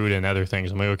fruit and other things.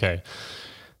 I'm like, okay.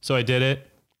 So I did it.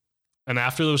 And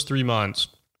after those 3 months,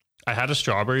 I had a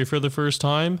strawberry for the first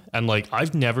time. And like,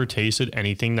 I've never tasted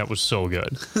anything that was so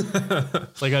good.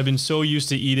 Like I've been so used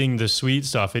to eating the sweet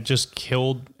stuff. It just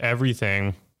killed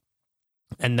everything.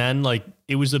 And then like,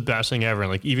 it was the best thing ever.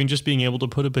 And like, even just being able to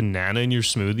put a banana in your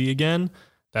smoothie again,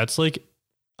 that's like,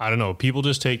 I don't know. People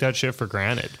just take that shit for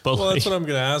granted. But well, that's what I'm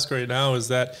going to ask right now is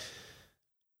that,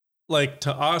 like,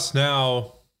 to us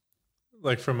now,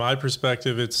 like, from my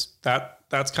perspective,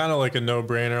 that's kind of like a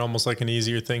no-brainer, almost like an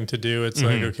easier thing to do. It's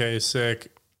like, okay,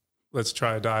 sick, let's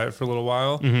try a diet for a little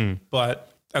while.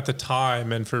 But at the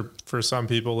time, and for some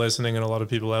people listening and a lot of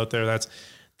people out there,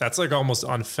 that's like almost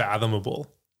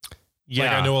unfathomable. Yeah.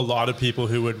 Like, I know a lot of people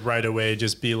who would right away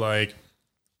just be like,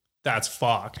 that's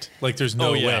fucked. Like there's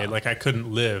no way. Like I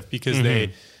couldn't live because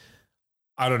they,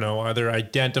 I don't know, either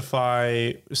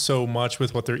identify so much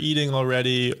with what they're eating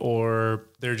already, or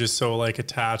they're just so like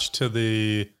attached to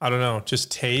the, I don't know, just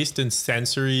taste and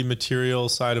sensory material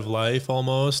side of life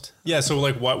almost. Yeah. So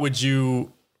like, what would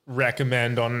you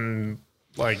recommend on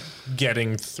like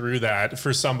getting through that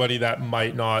for somebody that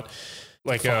might not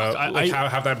like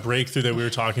have that breakthrough that we were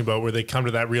talking about, where they come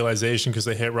to that realization because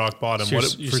they hit rock bottom? So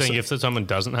you're saying if someone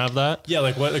doesn't have that? Yeah,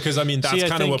 like what? Because I mean, that's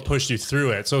kind of what pushed you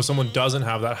through it. So if someone doesn't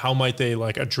have that, how might they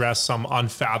like address some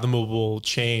unfathomable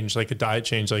change, like a diet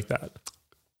change like that?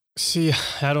 See,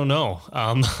 I don't know.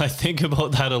 I think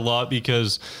about that a lot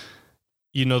because,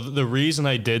 you know, the reason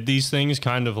I did these things,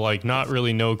 kind of like not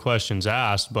really no questions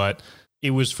asked, but it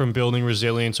was from building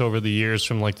resilience over the years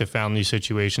from like the family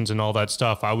situations and all that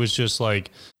stuff. I was just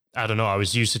like, I don't know, I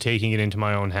was used to taking it into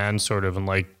my own hands sort of and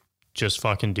like just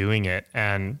fucking doing it.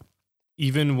 And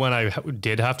even when I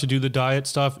did have to do the diet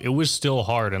stuff, it was still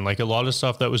hard. And like a lot of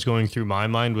stuff that was going through my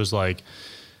mind was like,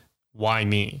 why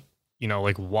me? You know,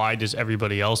 like why does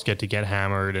everybody else get to get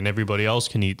hammered and everybody else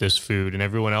can eat this food and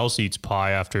everyone else eats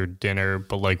pie after dinner?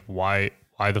 But like, why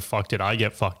the fuck did I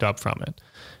get fucked up from it?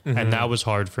 And that was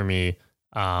hard for me.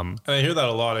 And I hear that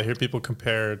a lot. I hear people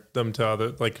compare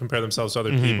themselves to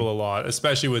other people a lot,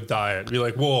 especially with diet. Be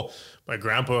like, well, my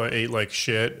grandpa ate like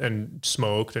shit and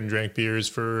smoked and drank beers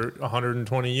for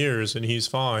 120 years and he's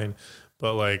fine.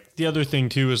 But like the other thing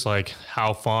too is like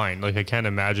how fine. Like I can't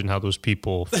imagine how those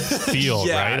people feel,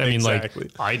 right? I mean, exactly.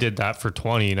 Like I did that for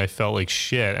 20 and I felt like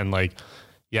shit. And like,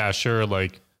 yeah, sure.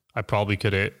 Like I probably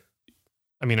could have.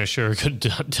 I mean, I sure could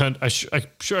done. I'm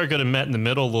sure I could have met in the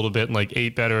middle a little bit and like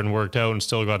ate better and worked out and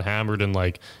still got hammered and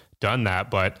like done that.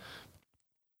 But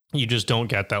you just don't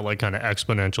get that like kind of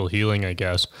exponential healing, I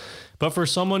guess. But for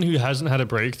someone who hasn't had a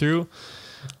breakthrough,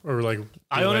 or like,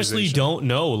 I honestly don't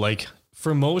know. Like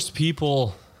for most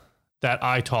people that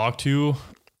I talk to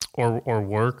or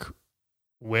work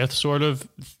with, sort of,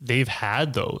 they've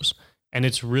had those, and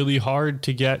it's really hard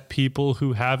to get people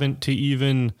who haven't to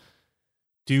even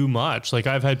do much. Like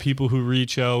I've had people who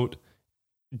reach out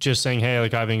just saying, hey,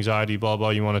 like I have anxiety, blah, blah,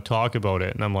 you want to talk about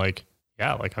it? And I'm like,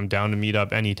 yeah, like I'm down to meet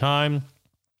up anytime.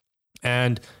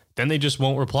 And then they just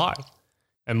won't reply.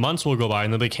 And months will go by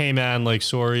and they're like, hey man, like,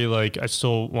 sorry, like I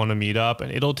still want to meet up.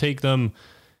 And it'll take them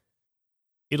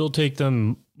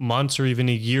months or even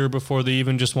a year before they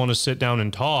even just want to sit down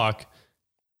and talk.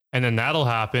 And then that'll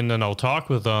happen and I'll talk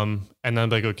with them and then I'm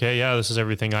like, okay, yeah, this is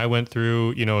everything I went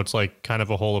through. You know, it's like kind of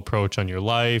a whole approach on your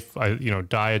life.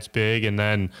 Diet's big. And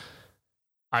then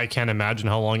I can't imagine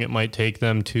how long it might take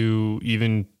them to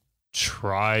even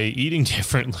try eating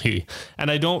differently.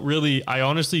 And I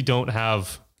honestly don't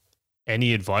have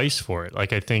any advice for it.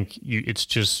 Like, I think it's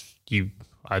just, you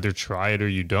either try it or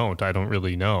you don't. I don't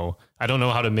really know. I don't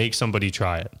know how to make somebody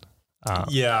try it.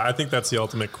 Yeah, I think that's the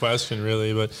ultimate question,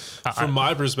 really. But from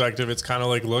my perspective, it's kind of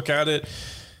like, look at it.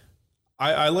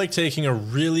 I like taking a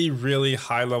really, really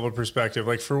high level perspective.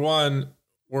 Like, for one,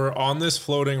 we're on this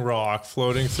floating rock,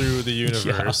 floating through the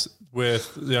universe.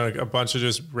 with a bunch of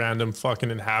just random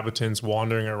fucking inhabitants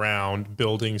wandering around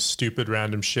building stupid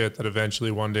random shit that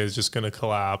eventually one day is just going to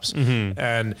collapse.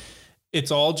 And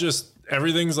it's all just,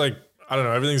 everything's like, I don't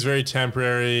know, everything's very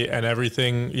temporary, and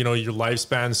everything, your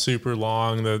lifespan's super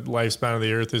long. The lifespan of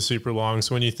the earth is super long.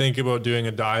 So when you think about doing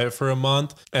a diet for a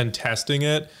month and testing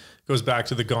it, goes back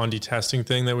to the Gandhi testing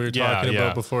thing that we were talking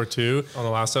about before too on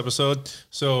the last episode.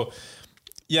 So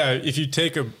yeah, if you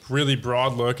take a really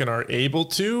broad look and are able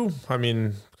to, I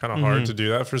mean, kind of hard to do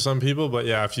that for some people, but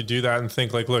yeah, if you do that and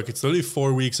think like, look, it's literally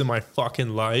 4 weeks of my fucking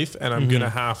life and I'm going to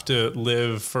have to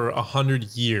live for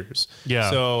 100 years.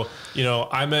 Yeah. So,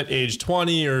 I'm at age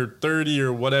 20 or 30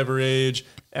 or whatever age,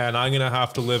 and I'm going to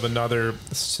have to live another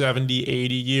 70,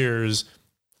 80 years,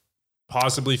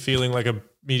 possibly feeling like a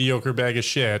mediocre bag of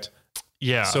shit.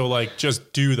 Yeah. So like,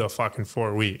 just do the fucking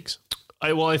 4 weeks.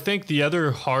 I think the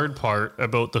other hard part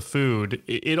about the food,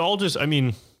 it all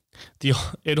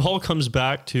comes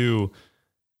back to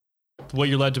what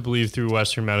you're led to believe through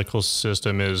Western medical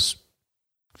system is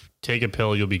take a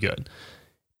pill, you'll be good.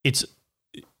 It's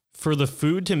for the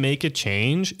food to make a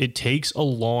change. It takes a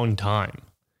long time,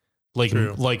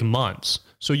 like months.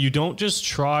 So you don't just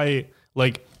try,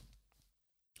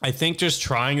 I think just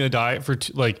trying the diet for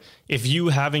if you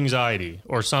have anxiety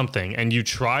or something and you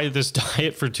try this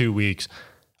diet for 2 weeks,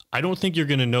 I don't think you're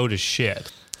going to notice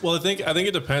shit. Well, I think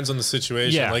it depends on the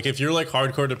situation. Yeah. Like if you're like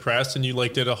hardcore depressed and you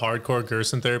did a hardcore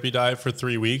Gerson therapy diet for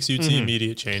 3 weeks, you'd see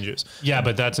immediate changes. Yeah,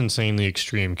 but that's insanely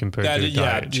extreme compared to a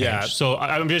diet change. Yeah. So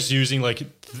I'm just using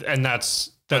and that's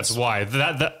why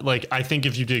that I think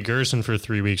if you did Gerson for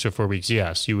 3 weeks or 4 weeks,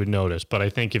 yes, you would notice. But I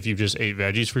think if you just ate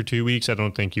veggies for 2 weeks, I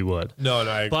don't think you would.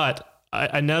 No. But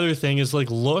another thing is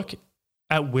look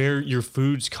at where your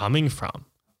food's coming from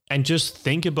and just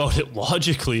think about it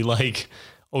logically.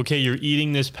 Okay, you're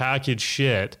eating this packaged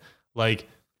shit.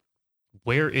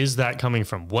 Where is that coming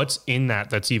from? What's in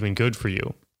that's even good for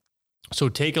you? So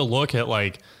take a look at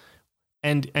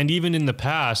and even in the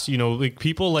past,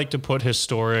 people like to put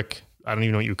historic, I don't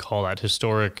even know what you call that,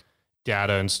 historic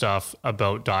data and stuff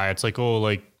about diets.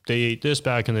 They ate this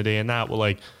back in the day and that.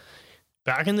 Well,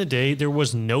 back in the day, there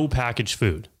was no packaged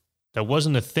food. That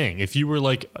wasn't a thing. If you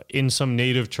were in some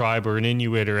native tribe or an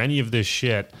Inuit or any of this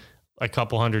shit a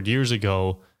couple 100 years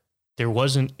ago, there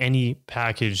wasn't any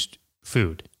packaged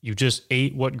food. You just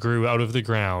ate what grew out of the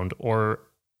ground or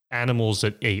animals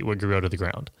that ate what grew out of the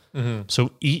ground.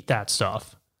 So eat that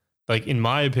stuff. In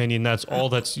my opinion, that's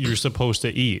all you're supposed to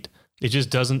eat. It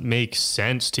just doesn't make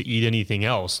sense to eat anything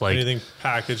else. Anything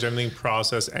packaged, anything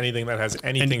processed, anything that has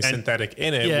anything synthetic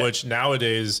in it, which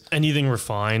nowadays anything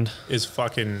refined is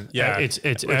fucking It's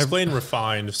explain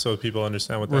refined so people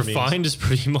understand what that means. Refined is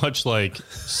pretty much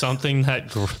something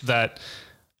that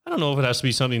I don't know if it has to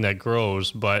be something that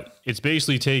grows, but it's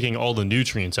basically taking all the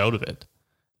nutrients out of it.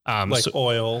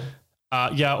 Oil.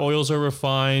 Oils are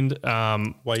refined.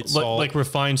 White salt.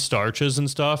 Refined starches and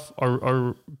stuff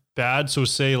are bad. So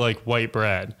say white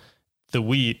bread, the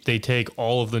wheat, they take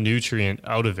all of the nutrient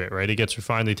out of it, right? It gets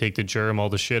refined. They take the germ, all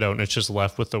the shit out, and it's just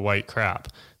left with the white crap.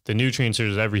 The nutrients are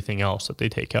just everything else that they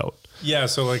take out. Yeah.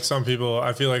 So some people,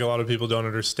 I feel like a lot of people don't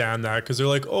understand that because they're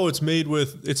like, oh, it's made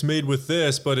with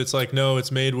this, but it's no,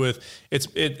 it's made with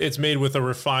a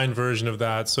refined version of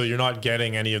that. So you're not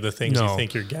getting any of the things you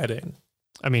think you're getting.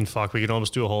 I mean, fuck, we could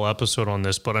almost do a whole episode on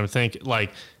this, but I'm thinking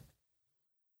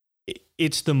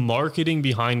it's the marketing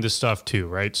behind the stuff too,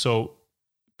 right? So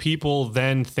people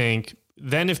then think,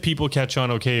 if people catch on,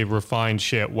 okay, refined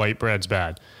shit, white bread's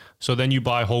bad. So then you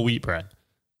buy whole wheat bread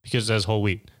because it has whole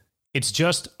wheat. It's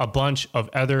just a bunch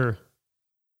of other,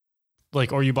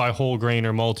 or you buy whole grain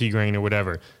or multi-grain or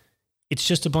whatever. It's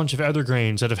just a bunch of other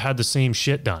grains that have had the same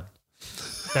shit done.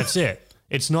 That's it.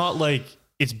 It's not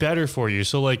it's better for you.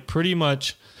 So pretty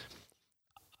much,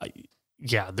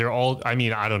 they're all, I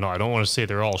mean, I don't know. I don't want to say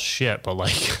they're all shit, but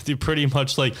they're pretty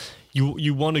much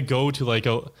you want to go to I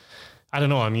don't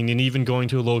know. I mean, and even going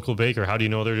to a local baker, how do you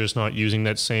know they're just not using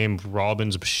that same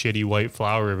Robin's shitty white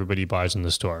flour everybody buys in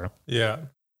the store? Yeah.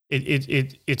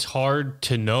 It's hard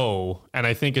to know. And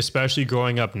I think especially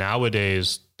growing up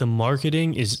nowadays, the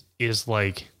marketing is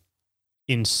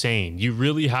insane. You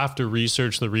really have to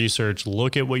research the research,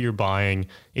 look at what you're buying.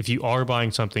 If you are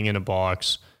buying something in a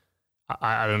box,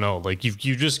 I don't know,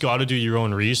 you just got to do your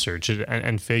own research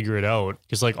and figure it out.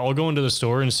 Because I'll go into the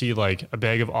store and see a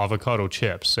bag of avocado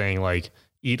chips saying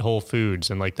eat whole foods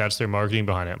and that's their marketing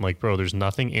behind it. I'm bro, there's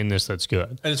nothing in this that's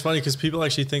good. And it's funny because people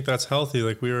actually think that's healthy.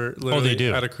 We were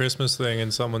literally at a Christmas thing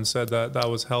and someone said that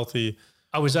was healthy.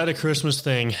 I was at a Christmas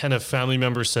thing and a family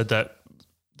member said that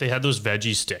they had those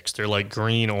veggie sticks. They're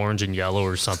green, orange, and yellow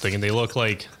or something. And they look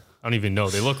I don't even know.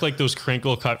 They look like those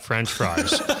crinkle cut French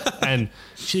fries. And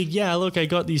she's like, yeah, look, I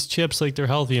got these chips. Like, they're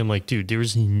healthy. I'm like, dude,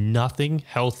 there's nothing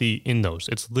healthy in those.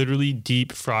 It's literally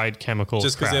deep fried chemical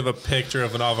Just because crap. they have a picture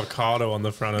of an avocado on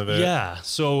the front of it. Yeah.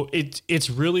 So it's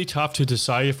really tough to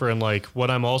decipher. And like what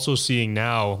I'm also seeing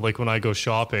now, like when I go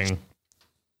shopping,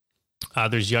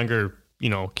 there's younger,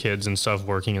 kids and stuff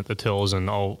working at the tills, and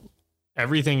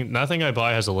nothing I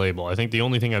buy has a label. I think the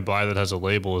only thing I buy that has a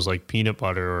label is like peanut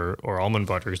butter or almond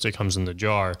butter because it comes in the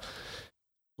jar.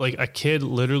 Like a kid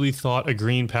literally thought a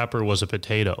green pepper was a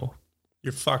potato.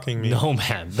 You're fucking me. No,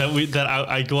 man.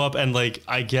 I go up and like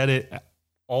I get it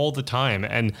all the time,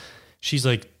 and she's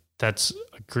like, "That's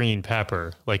a green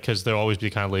pepper," like because there'll always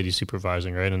be kind of lady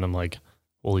supervising, right? And I'm like,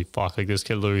 "Holy fuck!" Like this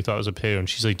kid literally thought it was a potato, and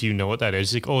she's like, "Do you know what that is?"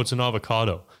 She's like, "Oh, it's an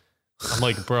avocado." I'm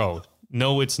like, "Bro,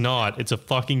 no, it's not. It's a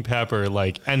fucking pepper."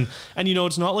 Like, and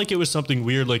it's not like it was something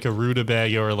weird like a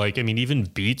rutabaga or like, I mean, even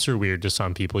beets are weird to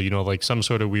some people. Like some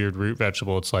sort of weird root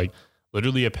vegetable. It's like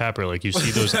literally a pepper. Like you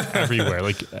see those everywhere.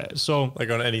 Like so,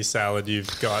 like on any salad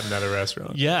you've gotten at a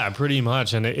restaurant. Yeah, pretty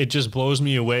much. And it just blows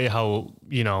me away how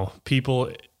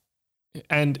people.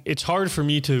 And it's hard for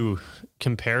me to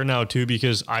compare now too,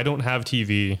 because I don't have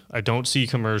TV. I don't see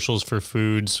commercials for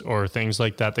foods or things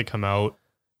like that come out.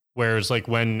 Whereas like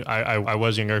when I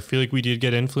was younger, I feel like we did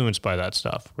get influenced by that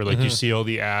stuff where like you see all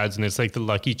the ads and it's like the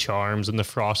Lucky Charms and the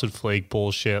Frosted Flake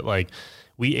bullshit. Like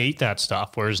we ate that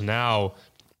stuff. Whereas now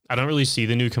I don't really see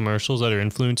the new commercials that are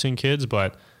influencing kids,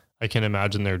 but I can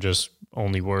imagine they're just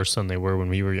only worse than they were when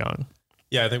we were young.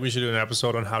 Yeah, I think we should do an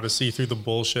episode on how to see through the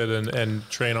bullshit and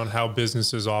train on how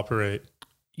businesses operate.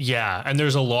 Yeah, and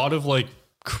there's a lot of like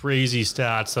crazy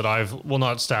stats that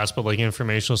not stats, but like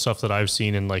informational stuff that I've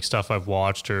seen and like stuff I've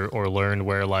watched or learned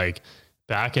where like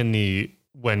back in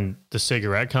when the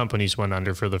cigarette companies went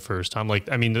under for the first time,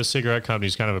 like, I mean, the cigarette company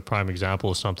is kind of a prime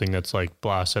example of something that's like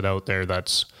blasted out there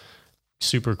that's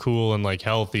super cool and like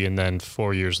healthy. And then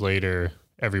 4 years later,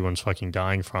 everyone's fucking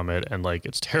dying from it and like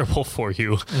it's terrible for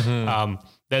you.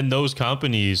 Then those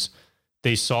companies,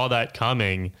 they saw that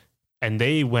coming and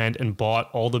they went and bought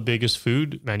all the biggest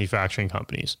food manufacturing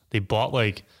companies. They bought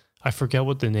like, I forget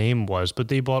what the name was, but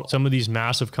they bought some of these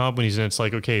massive companies. And it's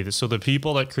like, okay, so the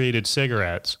people that created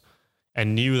cigarettes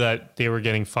and knew that they were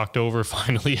getting fucked over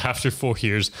finally after 4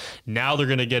 years, now they're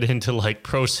going to get into like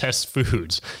processed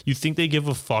foods. You think they give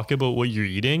a fuck about what you're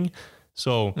eating?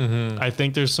 So I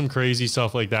think there's some crazy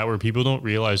stuff like that where people don't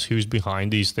realize who's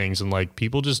behind these things, and like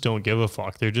people just don't give a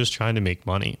fuck. They're just trying to make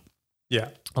money. Yeah.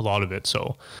 A lot of it.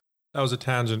 So that was a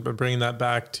tangent, but bringing that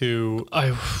back to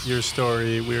your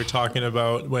story, we were talking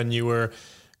about when you were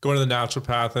going to the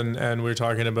naturopath and we were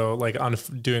talking about like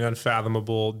doing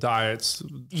unfathomable diets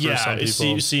for some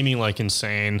people. Seeming like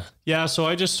insane. Yeah. So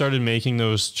I just started making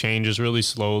those changes really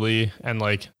slowly, and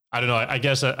like, I don't know, I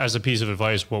guess as a piece of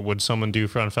advice, what would someone do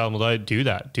for unfathomable diet? Do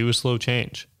that. Do a slow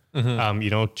change.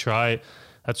 Try,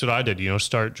 that's what I did,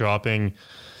 start dropping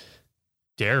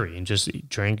dairy and just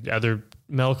drink other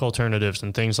milk alternatives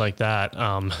and things like that.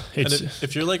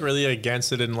 If you're like really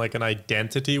against it in like an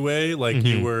identity way, like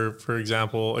you were, for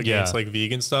example, against like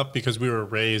vegan stuff, because we were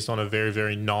raised on a very,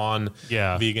 very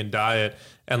non-vegan diet,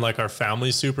 and like our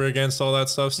family's super against all that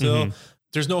stuff still.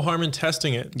 There's no harm in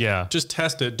testing it. Yeah. Just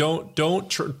test it. Don't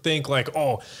think like,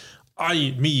 oh, I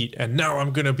eat meat and now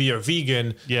I'm going to be a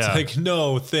vegan. Yeah. It's like,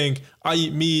 no, think I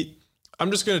eat meat.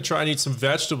 I'm just going to try and eat some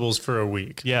vegetables for a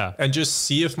week. Yeah. And just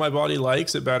see if my body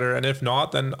likes it better. And if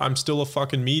not, then I'm still a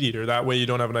fucking meat eater. That way you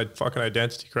don't have a fucking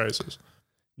identity crisis.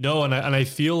 No. And I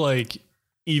feel like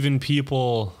even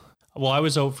people, well, I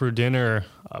was out for dinner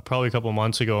probably a couple of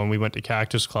months ago, and we went to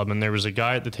Cactus Club, and there was a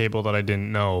guy at the table that I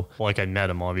didn't know. Well, like I met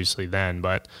him obviously then,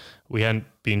 but we hadn't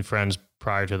been friends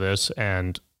prior to this.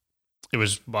 And it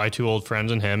was my two old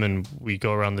friends and him, and we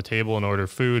go around the table and order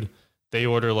food. They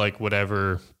order like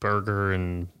whatever burger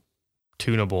and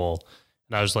tuna bowl.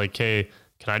 And I was like, hey,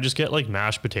 can I just get like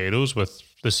mashed potatoes with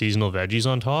the seasonal veggies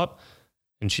on top?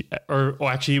 And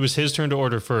actually it was his turn to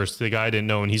order first. The guy didn't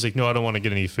know. And he's like, no, I don't want to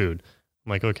get any food. I'm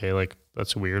like, okay, like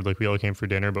that's weird. Like we all came for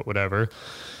dinner, but whatever.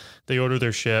 They order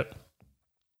their shit.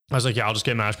 I was like, yeah, I'll just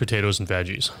get mashed potatoes and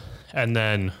veggies. And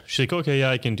then she's like, okay, yeah,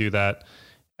 I can do that.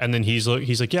 And then he's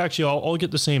like, yeah, actually, I'll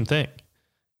get the same thing.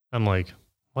 I'm like,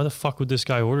 why the fuck would this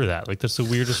guy order that? Like, that's the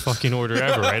weirdest fucking order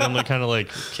ever, right? I'm like, kind of like,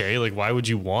 okay, like, why would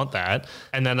you want that?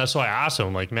 And then that's why I asked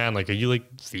him, like, man, like, are you like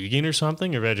vegan or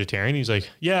something or vegetarian? He's like,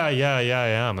 yeah, I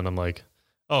am. And I'm like,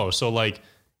 oh, so like,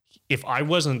 if I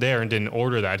wasn't there and didn't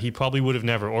order that, he probably would have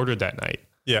never ordered that night.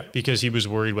 Yeah. Because he was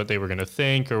worried what they were going to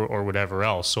think or whatever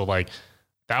else. So like,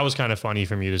 that was kind of funny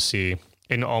for me to see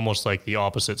in almost like the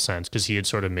opposite sense, because he had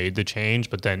sort of made the change.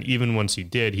 But then even once he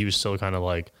did, he was still kind of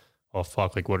like, oh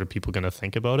fuck, like what are people going to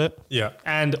think about it? Yeah.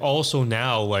 And also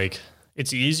now, like,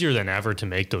 it's easier than ever to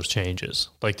make those changes.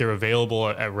 Like they're available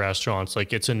at restaurants.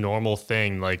 Like it's a normal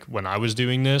thing. Like when I was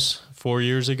doing this 4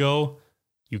 years ago,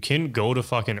 you can go to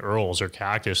fucking Earl's or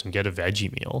Cactus and get a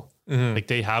veggie meal. Like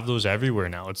they have those everywhere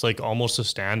now. It's like almost a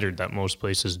standard that most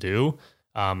places do.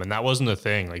 And that wasn't a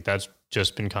thing. Like that's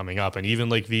just been coming up. And even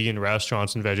like vegan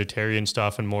restaurants and vegetarian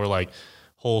stuff and more like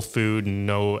whole food and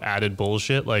no added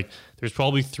bullshit. Like there's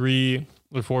probably 3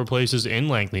 or 4 places in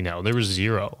Langley now. There was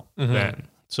 0 then.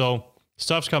 So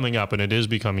stuff's coming up and it is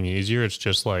becoming easier. It's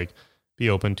just like be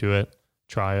open to it,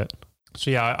 try it. So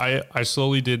yeah, I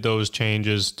slowly did those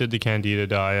changes, did the Candida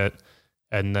diet.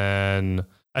 And then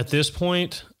at this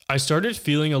point, I started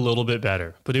feeling a little bit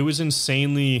better, but it was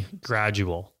insanely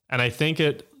gradual. And I think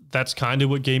that's kind of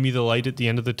what gave me the light at the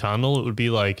end of the tunnel. It would be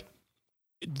like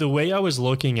the way I was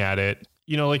looking at it,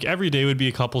 you know, like every day would be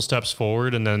a couple steps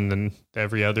forward and then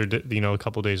every other, you know, a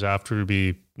couple days after would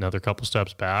be another couple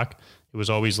steps back. It was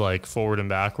always like forward and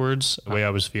backwards the way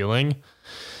I was feeling.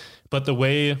 But the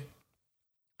way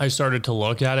I started to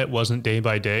look at it wasn't day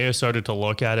by day. I started to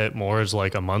look at it more as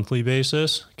like a monthly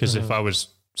basis. Because if I was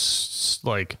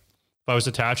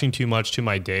attaching too much to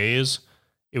my days,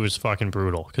 it was fucking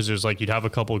brutal. Because there's like, you'd have a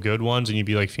couple good ones and you'd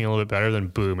be like feeling a little bit better, then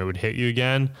boom, it would hit you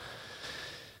again.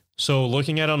 So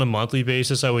looking at it on a monthly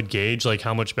basis, I would gauge like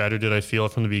how much better did I feel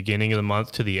from the beginning of the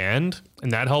month to the end.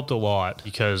 And that helped a lot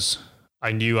because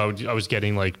I knew I was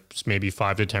getting like maybe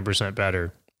 5 to 10%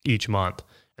 better each month.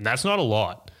 And that's not a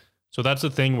lot. So that's the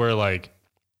thing where like,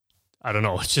 I don't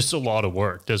know, it's just a lot of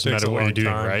work. Doesn't matter what you're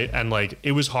doing, right? And like,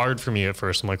 it was hard for me at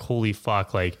first. I'm like, holy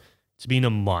fuck, like it's been a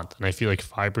month and I feel like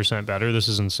 5% better. This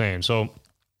is insane. So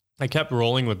I kept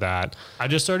rolling with that. I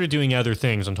just started doing other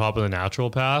things on top of the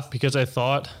natural path because I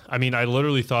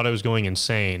literally thought I was going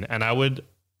insane. And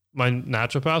my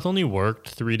naturopath only worked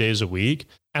 3 days a week.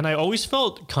 And I always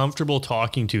felt comfortable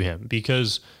talking to him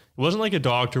because it wasn't like a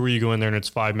doctor where you go in there and it's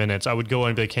 5 minutes. I would go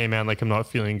in and be like, hey man, like I'm not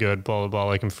feeling good, blah, blah, blah.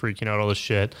 Like I'm freaking out, all this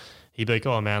shit. He'd be like,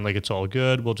 oh man, like it's all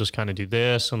good. We'll just kind of do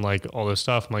this and like all this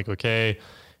stuff. I'm like, okay.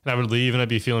 And I would leave and I'd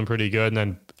be feeling pretty good. And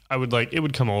then it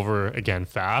would come over again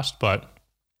fast, but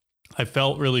I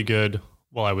felt really good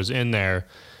while I was in there.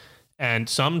 And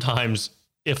sometimes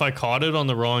if I caught it on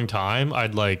the wrong time,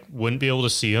 I'd like wouldn't be able to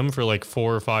see him for like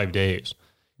 4 or 5 days.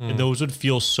 And those would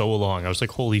feel so long. I was like,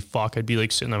 holy fuck. I'd be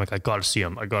like sitting there like, I gotta see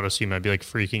him. I'd be like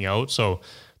freaking out. So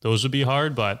those would be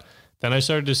hard. But then I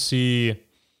started to see,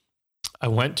 I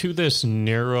went to this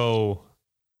neuro,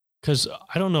 because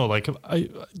I don't know, like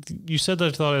you said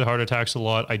that I thought I had heart attacks a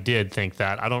lot. I did think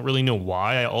that. I don't really know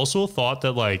why. I also thought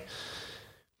that like,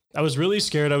 I was really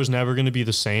scared I was never going to be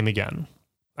the same again.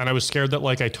 And I was scared that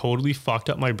like I totally fucked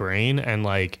up my brain and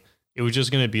like it was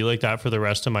just going to be like that for the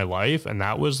rest of my life. And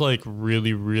that was like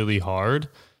really, really hard.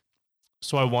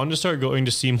 So I wanted to start going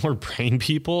to see more brain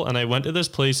people. And I went to this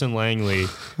place in Langley.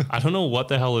 I don't know what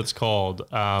the hell it's called.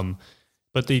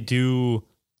 But they do,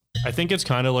 I think it's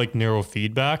kind of like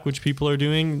neurofeedback, which people are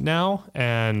doing now.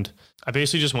 And I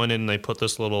basically just went in and they put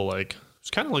this little like,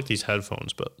 it's kind of like these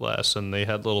headphones, but less. And they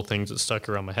had little things that stuck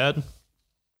around my head.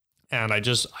 And I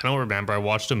don't remember. I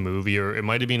watched a movie or it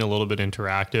might've been a little bit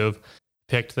interactive,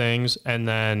 picked things. And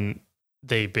then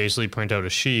they basically print out a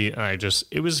sheet and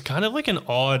it was kind of like an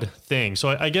odd thing. So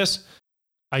I guess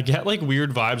I get like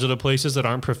weird vibes out of places that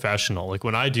aren't professional. Like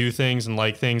when I do things and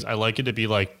like things, I like it to be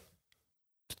like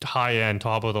high end,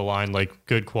 top of the line, like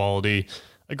good quality.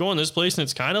 I go in this place and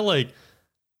it's kind of like,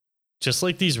 just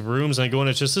like these rooms. And I go in,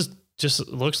 it's just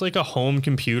looks like a home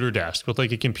computer desk with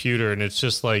like a computer. And it's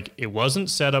just like, it wasn't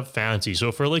set up fancy.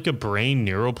 So for like a brain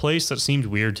neuro place, that seemed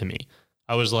weird to me.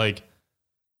 I was like,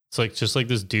 it's like, just like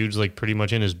this dude's like pretty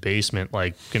much in his basement,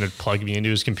 like gonna plug me into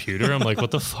his computer. I'm like,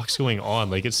 what the fuck's going on?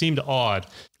 Like, it seemed odd.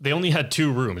 They only had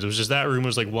 2 rooms. It was just that room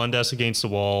was like one desk against the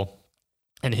wall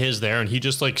and his there. And he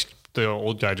just like, the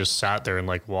old guy just sat there and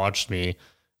like watched me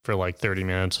for like 30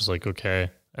 minutes. I was like,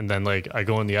 okay. And then like, I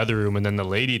go in the other room and then the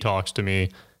lady talks to me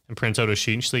and prints out a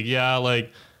sheet. And she's like, yeah,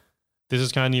 like this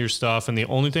is kind of your stuff. And the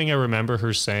only thing I remember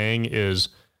her saying is,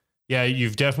 yeah,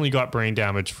 you've definitely got brain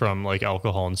damage from like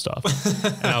alcohol and stuff.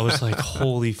 And I was like,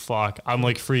 holy fuck. I'm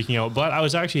like freaking out. But I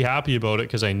was actually happy about it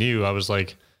because I knew, I was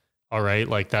like, all right,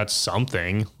 like that's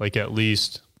something. Like at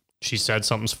least she said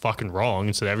something's fucking wrong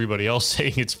instead of everybody else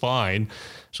saying it's fine.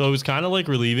 So it was kind of like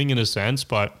relieving in a sense,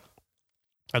 but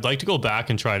I'd like to go back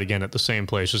and try it again at the same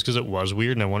place just because it was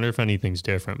weird. And I wonder if anything's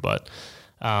different, but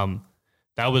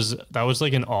that was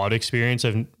like an odd experience.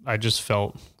 I just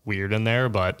felt weird in there,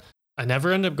 but I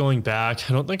never ended up going back.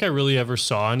 I don't think I really ever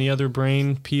saw any other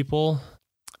brain people.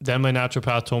 then my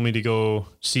naturopath told me to go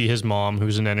see his mom,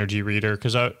 who's an energy reader,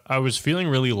 because I was feeling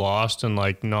really lost and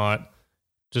like not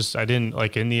just, I didn't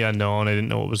like in the unknown. I didn't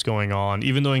know what was going on.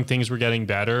 Even though things were getting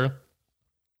better,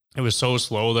 it was so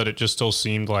slow that it just still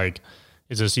seemed like,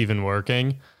 is this even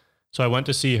working? So I went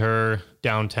to see her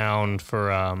downtown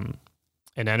for an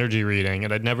energy reading,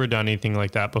 and I'd never done anything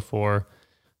like that before.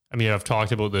 I mean, I've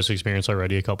talked about this experience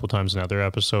already a couple times in other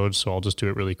episodes, so I'll just do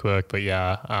it really quick. But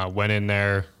yeah, went in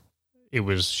there.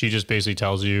 She just basically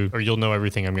tells you, or you'll know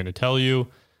everything I'm going to tell you.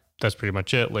 That's pretty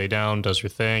much it. Lay down, does your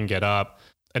thing, get up.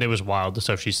 And it was wild, the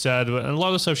stuff she said. And a lot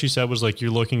of the stuff she said was like, you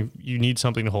need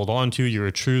something to hold on to. You're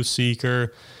a truth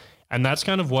seeker. And that's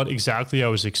kind of what exactly I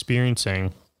was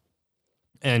experiencing.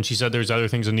 And she said there's other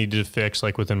things I needed to fix,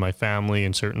 like within my family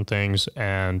and certain things.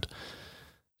 And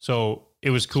so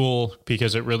it was cool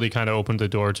because it really kind of opened the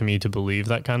door to me to believe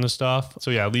that kind of stuff.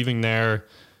 So yeah, leaving there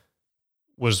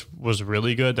was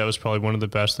really good. That was probably one of the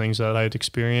best things that I had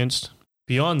experienced.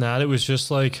 Beyond that, it was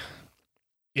just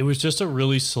a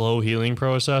really slow healing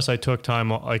process. I took time,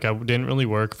 like I didn't really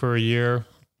work for a year.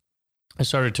 I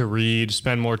started to read,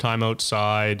 spend more time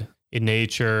outside in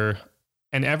nature.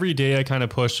 And every day I kind of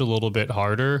pushed a little bit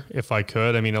harder if I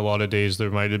could. I mean, a lot of days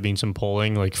there might have been some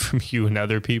pulling like from you and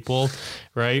other people,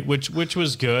 right? Which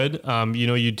was good.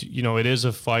 It is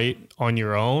a fight on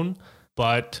your own,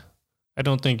 but I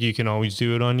don't think you can always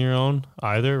do it on your own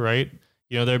either, right?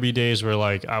 There'd be days where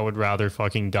like I would rather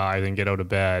fucking die than get out of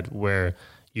bed, where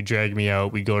you drag me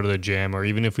out, we go to the gym, or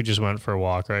even if we just went for a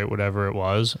walk, right? Whatever it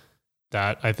was.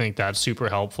 That I think that's super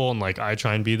helpful. And like I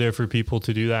try and be there for people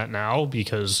to do that now,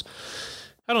 because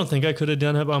I don't think I could have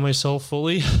done it by myself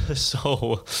fully.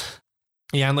 So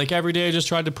yeah, and like every day I just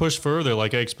tried to push further.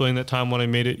 Like I explained that time when I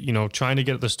made it, trying to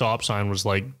get at the stop sign was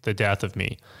like the death of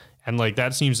me. And like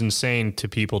that seems insane to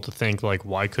people to think like,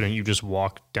 why couldn't you just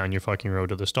walk down your fucking road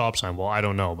to the stop sign? Well, I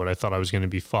don't know, but I thought I was going to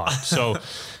be fucked. So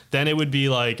then it would be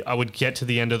like I would get to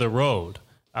the end of the road.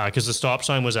 Because the stop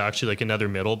sign was actually like another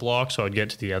middle block. So I'd get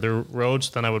to the other roads.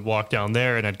 Then I would walk down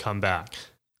there and I'd come back.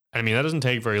 I mean, that doesn't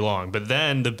take very long. But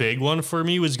then the big one for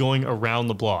me was going around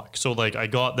the block. So like I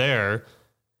got there,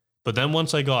 but then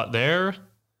once I got there,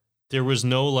 there was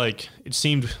no like, it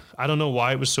seemed, I don't know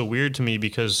why it was so weird to me,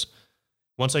 because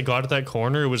once I got to that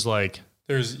corner, it was like,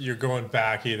 you're going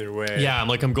back either way. Yeah,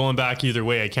 I'm going back either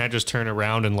way. I can't just turn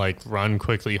around and like run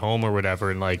quickly home or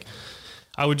whatever. And like,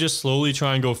 I would just slowly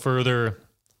try and go further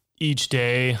each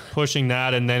day, pushing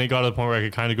that. And then it got to the point where I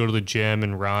could kind of go to the gym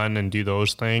and run and do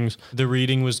those things. The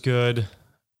reading was good.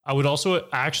 I would also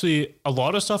actually, a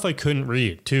lot of stuff I couldn't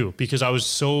read too, because I was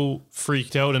so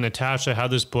freaked out and attached. I had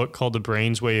this book called The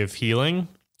Brain's Way of Healing,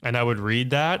 and I would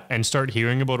read that and start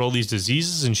hearing about all these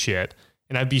diseases and shit.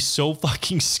 And I'd be so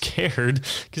fucking scared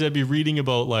because I'd be reading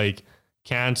about like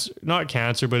cancer, not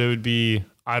cancer, but it would be,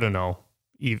 I don't know,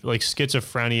 like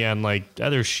schizophrenia and like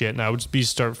other shit. And I would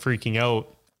start freaking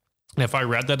out. And if I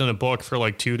read that in a book for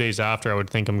like 2 days after, I would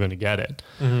think I'm going to get it.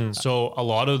 Mm-hmm. So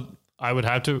I would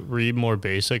have to read more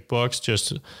basic books,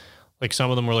 just like some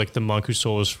of them were like The Monk Who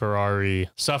Sold His Ferrari,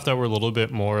 stuff that were a little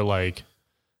bit more like,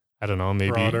 I don't know,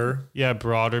 maybe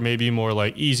broader, maybe more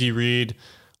like easy read,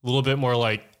 a little bit more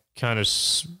like kind of,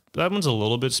 that one's a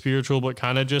little bit spiritual, but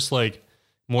kind of just like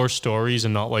more stories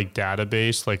and not like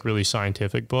database, like really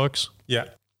scientific books. Yeah.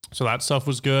 So that stuff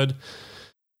was good.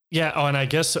 Yeah. Oh, and I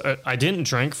guess I didn't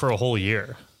drink for a whole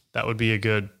year. That would be a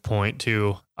good point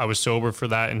too. I was sober for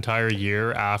that entire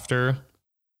year after.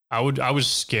 I was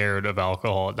scared of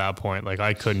alcohol at that point. Like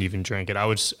I couldn't even drink it. I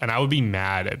would be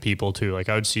mad at people too. Like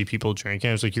I would see people drinking.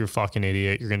 I was like, you're a fucking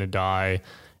idiot. You're going to die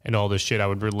and all this shit. I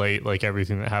would relate like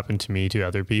everything that happened to me to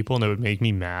other people, and it would make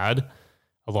me mad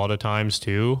a lot of times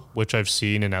too, which I've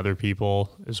seen in other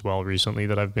people as well recently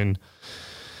that I've been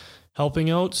helping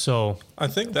out. So I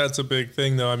think that's a big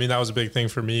thing though. I mean, that was a big thing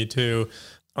for me too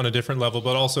on a different level,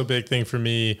 but also a big thing for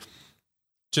me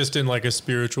just in like a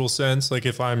spiritual sense. Like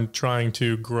if I'm trying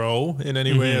to grow in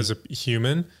any way as a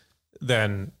human,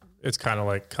 then it's kind of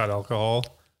like cut alcohol.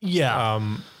 Yeah.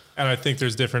 And I think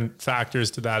there's different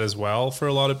factors to that as well for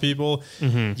a lot of people.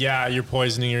 Mm-hmm. Yeah, you're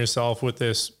poisoning yourself with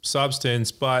this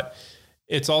substance, but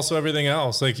it's also everything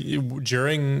else. Like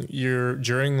during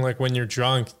like when you're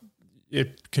drunk,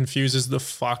 it confuses the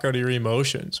fuck out of your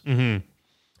emotions. Mm-hmm.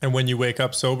 And when you wake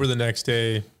up sober the next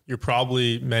day, you're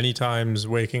probably many times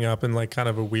waking up in like kind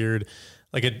of a weird,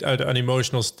 like an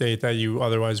emotional state that you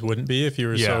otherwise wouldn't be if you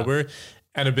were sober.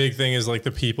 And a big thing is like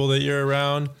the people that you're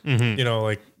around,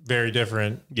 like very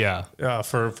different. Yeah.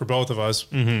 For both of us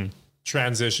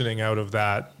transitioning out of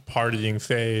that partying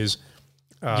phase.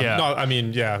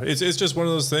 It's just one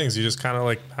of those things. You just kind of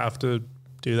like have to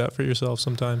do that for yourself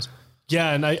sometimes.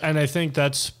 Yeah, and I think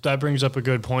that brings up a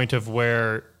good point of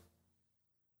where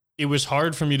it was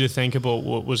hard for me to think about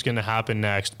what was going to happen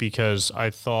next, because I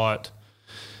thought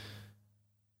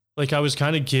like I was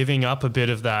kind of giving up a bit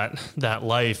of that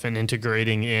life and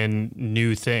integrating in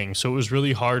new things. So it was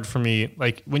really hard for me.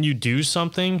 Like when you do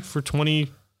something for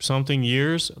 20 something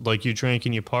years, like you drink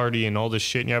and you party and all this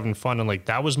shit and you're having fun, and like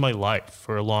that was my life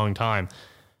for a long time.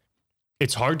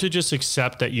 It's hard to just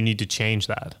accept that you need to change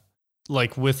that.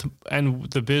 Like with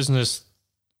the business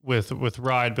with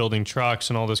Ride, building trucks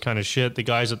and all this kind of shit, the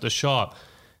guys at the shop,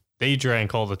 they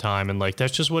drank all the time, and like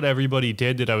that's just what everybody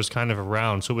did that I was kind of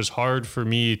around. So it was hard for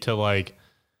me to like,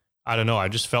 I don't know, I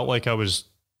just felt like I was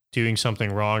doing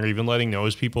something wrong, or even letting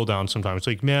those people down sometimes. It's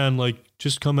like, man, like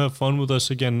just come have fun with us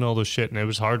again and all this shit. And it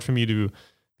was hard for me to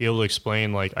be able to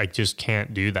explain like I just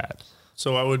can't do that.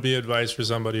 So what would be advice for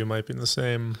somebody who might be in the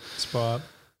same spot?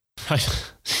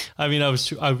 I mean,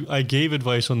 I gave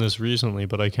advice on this recently,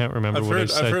 but I can't remember what I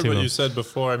said. I've heard to what him. you said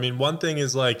before. I mean, one thing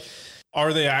is like,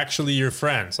 are they actually your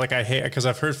friends? Like I hate, because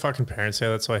I've heard fucking parents say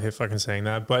that, so I hate fucking saying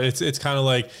that. But it's kind of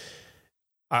like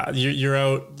you're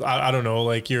out. I don't know,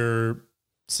 like you're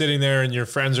sitting there and your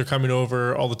friends are coming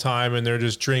over all the time and they're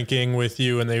just drinking with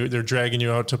you and they're dragging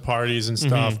you out to parties and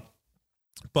stuff. Mm-hmm.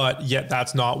 But yet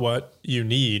that's not what you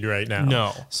need right now.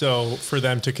 No. So for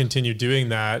them to continue doing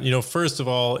that, you know, first of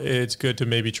all, it's good to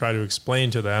maybe try to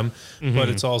explain to them, mm-hmm. but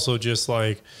it's also just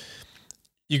like,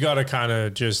 you got to kind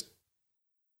of just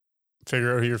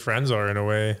figure out who your friends are in a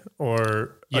way,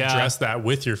 or address that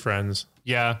with your friends.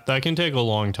 Yeah. That can take a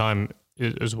long time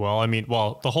as well. I mean,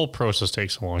 well, the whole process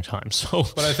takes a long time. So,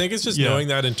 but I think it's just knowing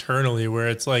that internally, where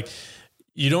it's like,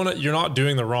 you're not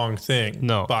doing the wrong thing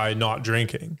by not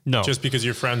drinking. No. Just because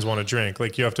your friends want to drink.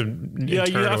 Like you have to you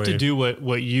have to do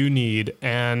what you need.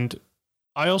 And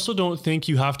I also don't think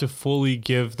you have to fully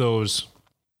give those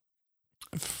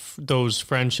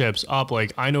friendships up.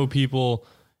 Like I know people,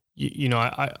 you know,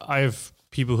 I have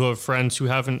people who have friends who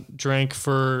haven't drank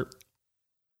for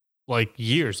like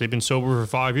years. They've been sober for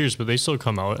 5 years, but they still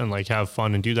come out and like have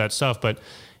fun and do that stuff. But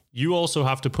you also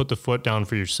have to put the foot down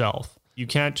for yourself. You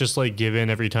can't just like give in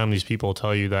every time these people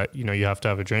tell you that, you know, you have to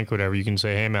have a drink or whatever. You can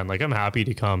say, hey man, like I'm happy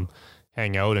to come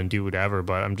hang out and do whatever,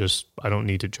 but I don't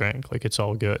need to drink. Like it's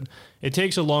all good. It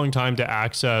takes a long time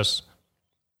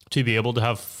to be able to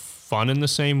have fun in the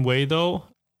same way though,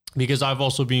 because I've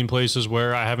also been places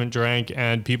where I haven't drank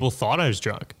and people thought I was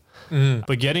drunk. Mm.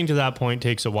 But getting to that point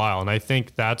takes a while. And I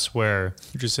think that's where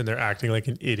you're just in there acting like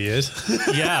an idiot.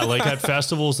 Yeah. Like at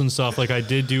festivals and stuff, like I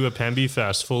did do a Pemby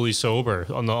Fest fully sober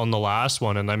on the last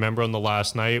one. And I remember on the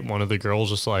last night, one of the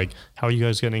girls was like, how are you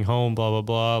guys getting home? Blah, blah,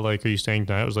 blah. Like, are you staying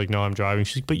tonight? I was like, no, I'm driving.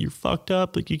 She's like, but you're fucked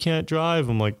up. Like you can't drive.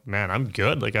 I'm like, man, I'm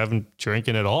good. Like I haven't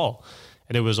drinking at all.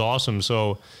 And it was awesome.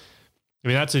 So, I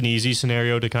mean, that's an easy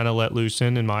scenario to kind of let loose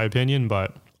in my opinion.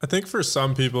 But I think for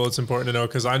some people it's important to know,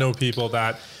 because I know people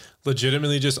that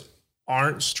legitimately just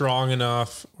aren't strong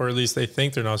enough, or at least they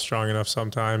think they're not strong enough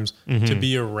sometimes, mm-hmm. to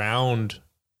be around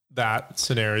that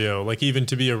scenario. Like even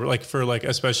to be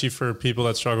especially for people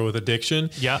that struggle with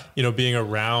addiction, you know, being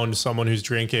around someone who's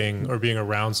drinking or being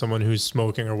around someone who's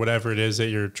smoking or whatever it is that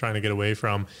you're trying to get away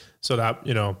from. So that,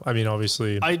 you know, I mean,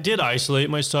 obviously I did isolate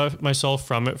myself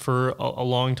from it for a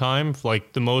long time.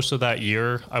 Like the most of that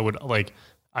year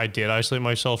I did isolate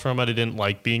myself from it. I didn't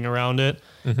like being around it,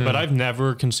 mm-hmm. but I've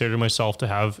never considered myself to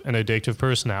have an addictive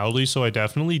personality. So I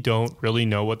definitely don't really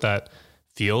know what that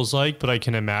feels like, but I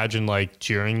can imagine like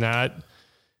during that.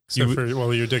 You're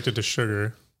addicted to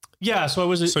sugar. Yeah.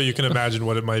 So you can imagine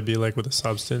what it might be like with a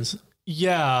substance.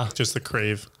 Yeah. Just the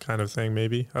crave kind of thing,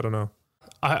 maybe. I don't know.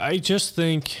 I just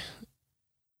think,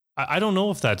 I don't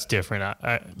know if that's different.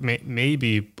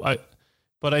 Maybe,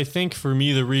 but I think for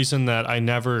me, the reason that I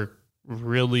never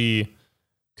really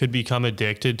could become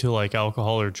addicted to like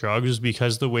alcohol or drugs is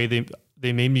because the way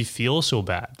they made me feel so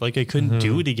bad. Like I couldn't mm-hmm.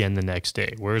 do it again the next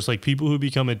day. Whereas like people who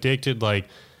become addicted, like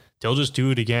they'll just do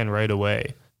it again right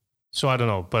away. So I don't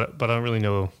know, but I don't really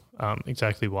know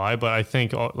exactly why, but I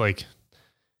think like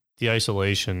the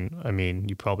isolation, I mean,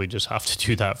 you probably just have to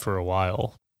do that for a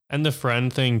while. And the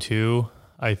friend thing too,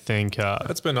 I think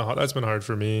that's been hard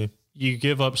for me. You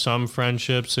give up some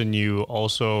friendships, and you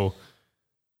also,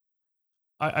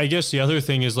 I guess the other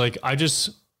thing is like,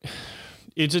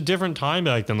 it's a different time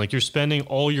back then. Like you're spending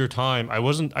all your time.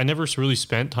 I never really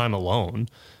spent time alone.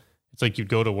 It's like you'd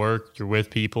go to work, you're with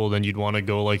people, then you'd want to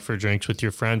go like for drinks with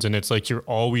your friends. And it's like, you're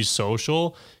always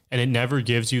social, and it never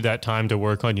gives you that time to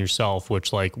work on yourself,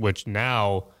 which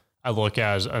now I look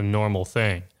as a normal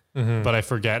thing, mm-hmm. but I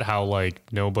forget how like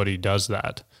nobody does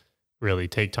that, really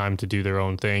take time to do their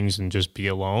own things and just be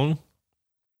alone.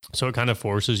 So it kind of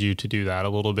forces you to do that a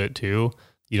little bit too.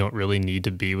 You don't really need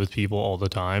to be with people all the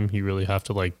time. You really have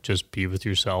to like just be with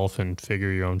yourself and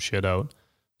figure your own shit out.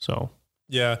 So,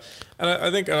 yeah. And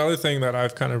I think another thing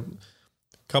that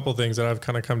couple things that I've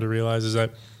kind of come to realize is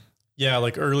that, yeah,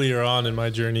 like earlier on in my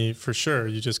journey, for sure,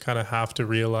 you just kind of have to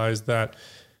realize that.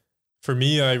 For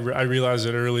me, I realized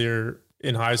it earlier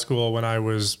in high school when I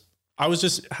was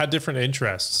just had different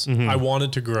interests. I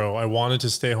wanted to grow. I wanted to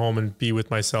stay home and be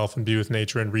with myself and be with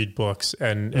nature and read books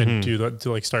and do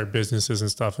like start businesses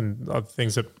and stuff and other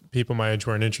things that people my age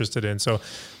weren't interested in. So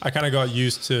I kind of got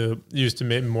used to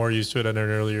more used to it at an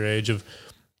earlier age of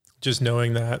just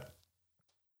knowing that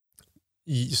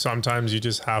sometimes you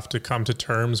just have to come to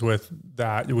terms with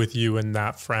that, with you and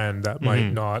that friend that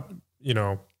might not,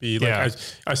 be like,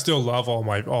 I still love all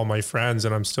my friends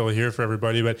and I'm still here for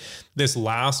everybody. But this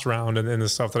last round and the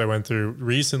stuff that I went through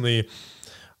recently,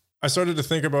 I started to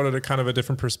think about it at kind of a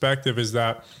different perspective, is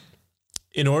that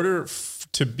in order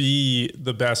to be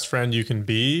the best friend you can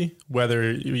be,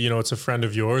 whether, it's a friend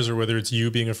of yours or whether it's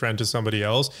you being a friend to somebody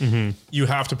else, you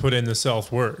have to put in the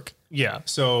self-work. Yeah.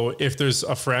 So if there's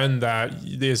a friend that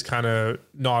is kind of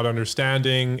not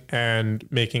understanding and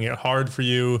making it hard for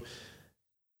you,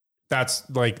 that's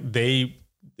like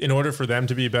in order for them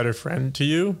to be a better friend to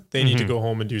you, they need to go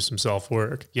home and do some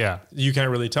self-work. Yeah. You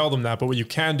can't really tell them that, but what you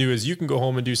can do is you can go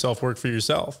home and do self-work for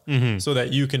yourself so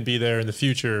that you can be there in the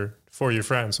future for your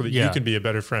friends, so that you can be a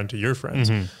better friend to your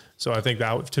friends. So I think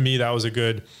that, to me, that was a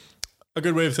good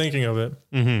way of thinking of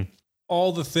it.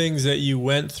 All the things that you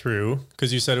went through,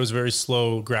 because you said it was a very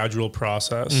slow, gradual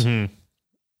process.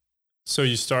 So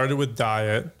you started with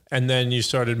diet and then you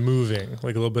started moving,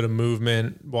 like a little bit of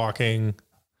movement, walking.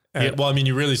 And, well, I mean,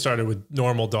 you really started with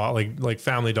normal like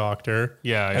family doctor.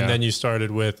 And then you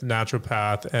started with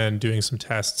naturopath and doing some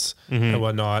tests and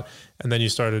whatnot. And then you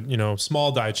started,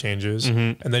 small diet changes.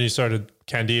 And then you started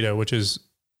Candida, which is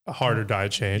a harder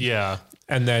diet change.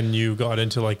 And then you got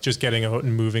into like just getting out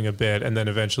and moving a bit. And then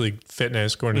eventually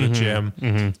fitness, going to the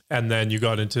gym. And then you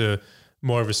got into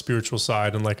more of a spiritual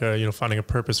side and like finding a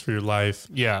purpose for your life.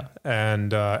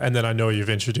 And then I know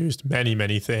you've introduced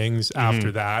many things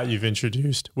after that. You've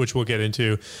introduced, which we'll get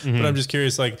into, but I'm just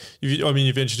curious, like,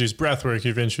 you've introduced breath work,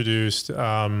 you've introduced,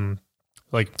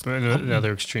 like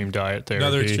another extreme diet therapy,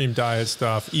 another extreme diet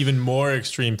stuff, even more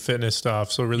extreme fitness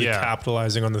stuff. So really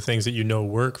capitalizing on the things that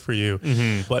work for you.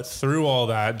 But through all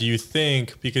that, do you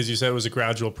think, because you said it was a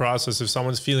gradual process, if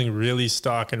someone's feeling really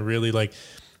stuck and really like,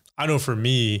 I know for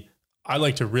me, I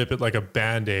like to rip it like a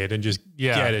Band-Aid and just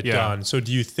get it done. So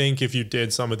do you think if you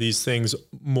did some of these things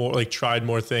more, like tried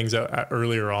more things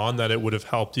earlier on, that it would have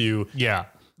helped you?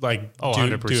 Like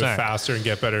do it faster and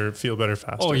feel better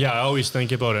faster? Oh yeah. I always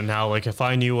think about it now. Like if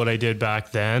I knew what I did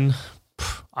back then,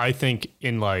 I think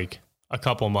in like a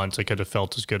couple months, I could have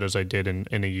felt as good as I did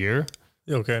in a year.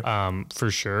 Okay.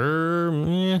 For sure.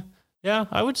 Yeah.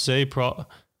 I would say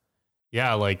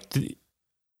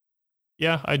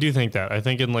yeah, I do think that. I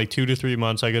think in like 2 to 3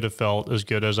 months, I could have felt as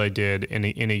good as I did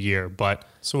in a year. But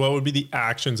so what would be the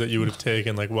actions that you would have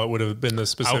taken? Like what would have been the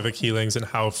specific healings and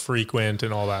how frequent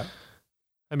and all that?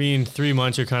 I mean, 3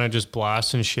 months, you're kind of just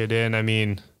blasting shit in. I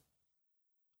mean,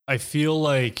 I feel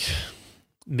like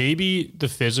maybe the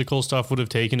physical stuff would have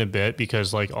taken a bit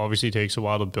because like obviously it takes a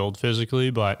while to build physically,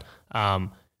 but I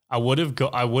would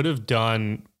have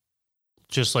done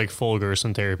just like full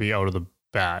Gerson therapy out of the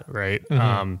bat, right?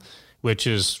 Which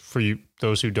is, for you,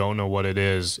 those who don't know what it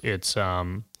is, it's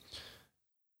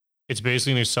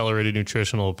basically an accelerated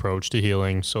nutritional approach to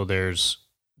healing. So it's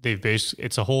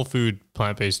a whole food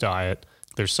plant-based diet.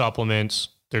 There's supplements,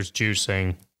 there's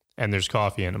juicing, and there's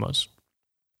coffee enemas.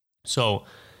 So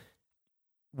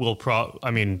you're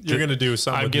going to do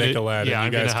something with Nicolette. Yeah,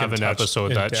 I'm going to have an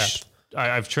episode that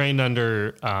I've trained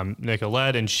under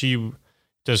Nicolette, and she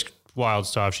does wild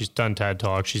stuff. She's done TED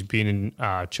Talks. She's been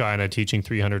in China teaching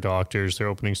 300 doctors. They're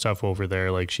opening stuff over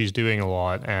there. Like she's doing a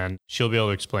lot, and she'll be able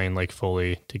to explain like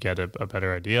fully to get a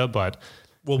better idea. But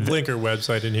we'll link her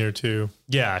website in here too.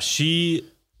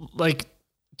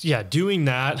 Yeah, doing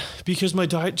that because my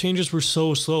diet changes were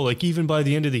so slow. Like even by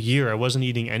the end of the year, I wasn't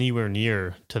eating anywhere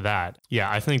near to that.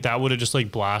 Yeah, I think that would have just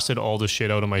like blasted all the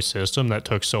shit out of my system that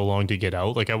took so long to get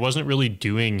out. Like I wasn't really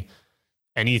doing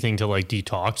anything to like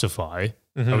detoxify.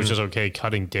 I was just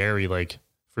cutting dairy like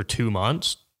for 2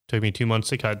 months. Took me 2 months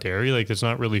to cut dairy. Like that's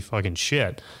not really fucking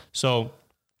shit. So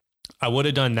I would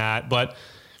have done that, but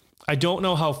I don't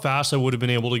know how fast I would have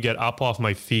been able to get up off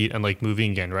my feet and like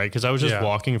moving again, right? Because I was just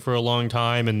walking for a long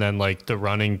time, and then like the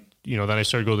running, then I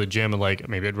started to go to the gym and like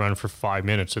maybe I'd run for 5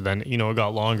 minutes, and then it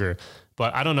got longer.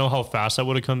 But I don't know how fast I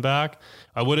would have come back.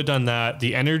 I would have done that.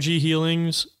 The energy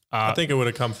healings, I think it would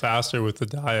have come faster with the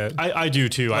diet. I do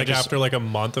too. Like after like a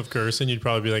month of cursing, you'd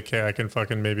probably be like, "Okay, I can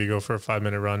fucking maybe go for a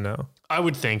 5-minute run now." I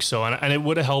would think so, and it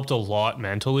would have helped a lot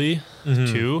mentally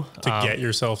too to get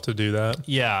yourself to do that.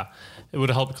 Yeah, it would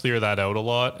have helped clear that out a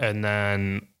lot, and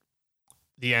then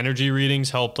the energy readings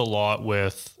helped a lot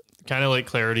with kind of like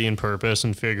clarity and purpose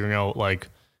and figuring out like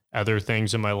other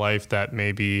things in my life that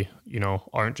maybe, you know,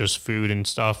 aren't just food and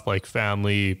stuff, like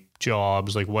family,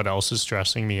 jobs, like what else is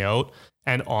stressing me out.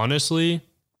 And honestly,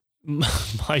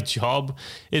 my job,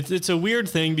 it's a weird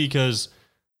thing because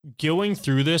going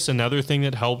through this, another thing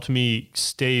that helped me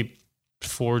stay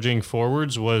forging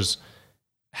forwards was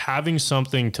having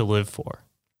something to live for.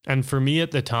 And for me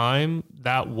at the time,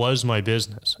 that was my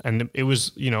business. And it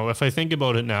was, you know, if I think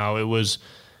about it now, it was,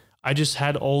 I just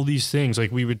had all these things.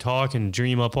 Like we would talk and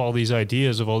dream up all these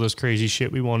ideas of all this crazy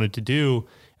shit we wanted to do.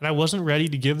 And I wasn't ready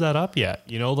to give that up yet.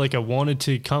 You know, like I wanted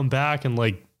to come back and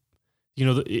like, you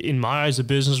know, in my eyes, the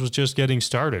business was just getting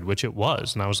started, which it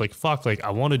was. And I was like, fuck, like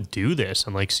I want to do this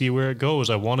and like see where it goes.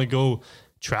 I want to go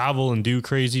travel and do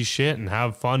crazy shit and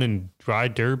have fun and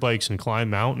ride dirt bikes and climb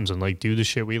mountains and like do the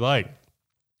shit we like.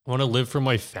 I want to live for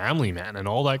my family, man, and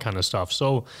all that kind of stuff.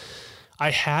 So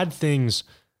I had things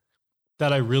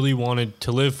that I really wanted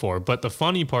to live for. But the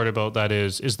funny part about that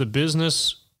is the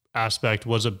business aspect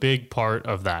was a big part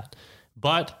of that.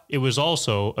 But it was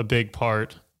also a big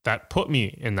part that put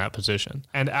me in that position.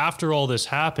 And after all this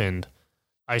happened,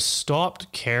 I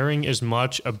stopped caring as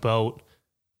much about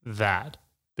that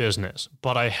business,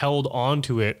 but I held on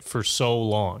to it for so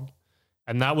long.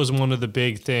 And that was one of the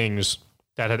big things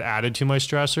that had added to my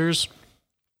stressors.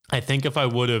 I think if I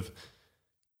would have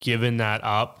given that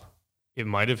up, it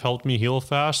might have helped me heal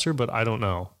faster, but I don't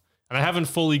know. And I haven't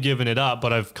fully given it up,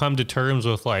 but I've come to terms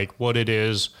with like what it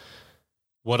is,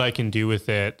 what I can do with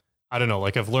it. I don't know,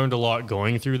 like I've learned a lot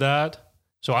going through that.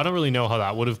 So I don't really know how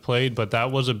that would have played, but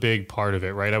that was a big part of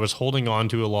it, right? I was holding on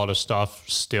to a lot of stuff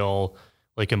still,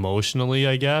 like emotionally,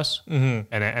 I guess, and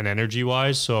energy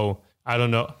wise. So I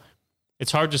don't know.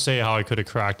 It's hard to say how I could have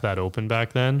cracked that open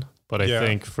back then, but I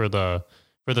think for the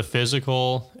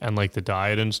physical and like the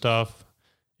diet and stuff,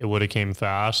 it would have came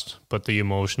fast. But the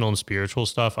emotional and spiritual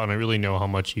stuff, I don't really know how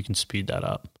much you can speed that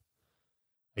up.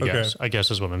 I guess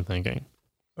is what I'm thinking.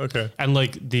 Okay. And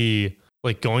like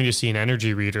going to see an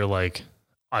energy reader, like,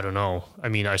 I don't know. I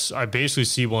mean, I basically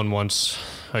see one once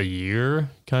a year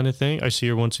kind of thing. I see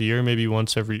her once a year,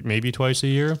 maybe twice a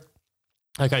year.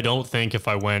 Like, I don't think if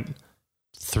I went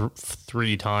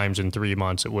 3 times in 3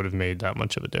 months, it would have made that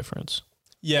much of a difference.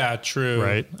 Yeah, true.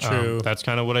 Right? True. That's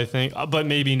kind of what I think. But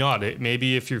maybe not.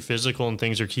 Maybe if your physical and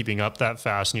things are keeping up that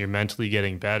fast and you're mentally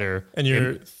getting better. And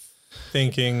you're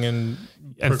thinking and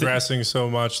progressing so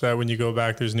much that when you go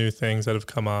back, there's new things that have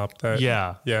come up.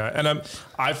 Yeah. And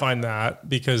I find that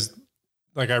because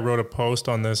like I wrote a post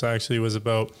on this actually was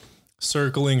about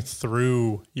circling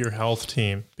through your health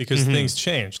team because things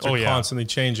change. They're constantly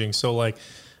changing. So like,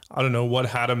 I don't know what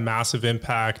had a massive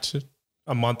impact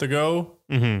a month ago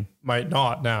might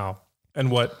not now.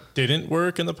 And what didn't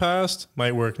work in the past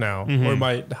might work now or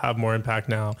might have more impact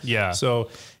now. Yeah. So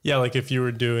yeah, like if you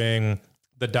were doing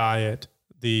the diet,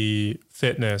 the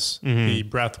fitness, the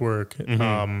breath work,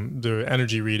 the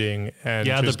energy reading. And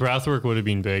the breath work would have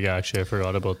been big. Actually, I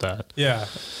forgot about that. Yeah.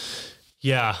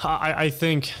 Yeah. I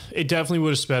think it definitely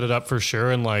would have sped it up for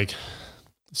sure. And like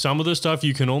some of the stuff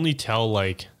you can only tell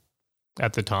like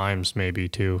at the times maybe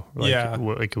too. Like,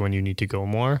 like when you need to go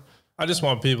more. I just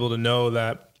want people to know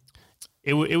that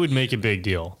it would make a big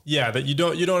deal. Yeah. That you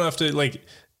don't have to like,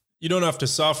 you don't have to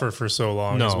suffer for so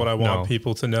long is what I want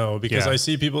people to know because I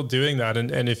see people doing that.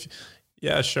 And if,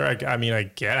 sure. I mean, I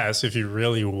guess if you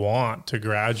really want to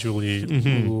gradually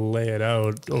lay it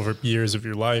out over years of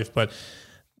your life, but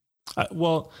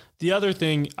well, the other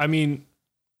thing, I mean,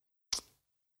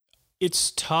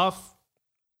 it's tough.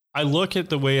 I look at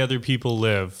the way other people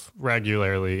live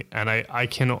regularly and I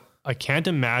can't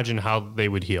imagine how they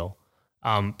would heal.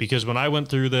 Because when I went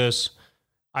through this,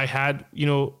 I had,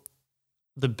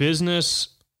 the business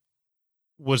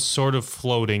was sort of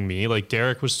floating me. Like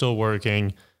Derek was still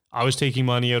working. I was taking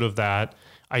money out of that.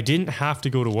 I didn't have to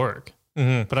go to work,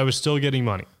 but I was still getting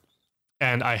money.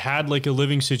 And I had like a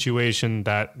living situation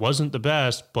that wasn't the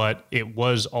best, but it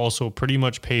was also pretty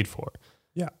much paid for.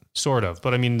 Yeah. Sort of.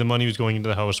 But I mean, the money was going into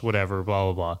the house, whatever,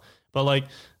 blah, blah, blah. But like,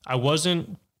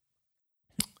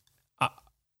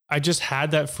 I just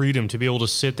had that freedom to be able to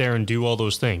sit there and do all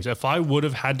those things. If I would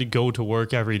have had to go to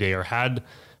work every day or had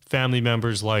family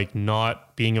members like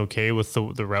not being okay with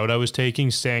the route I was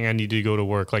taking, saying I needed to go to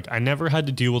work, like I never had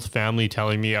to deal with family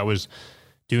telling me I was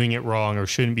doing it wrong or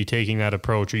shouldn't be taking that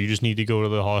approach or you just need to go to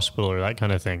the hospital or that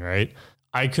kind of thing, right?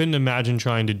 I couldn't imagine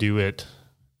trying to do it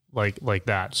like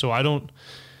that. So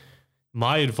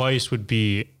my advice would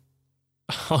be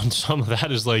on some of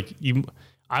that is like,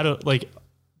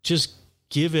 just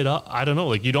give it up. I don't know.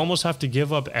 Like, you'd almost have to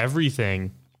give up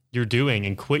everything you're doing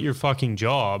and quit your fucking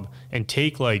job and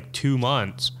take like 2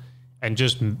 months and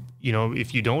just,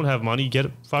 if you don't have money, get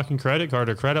a fucking credit card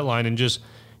or credit line and just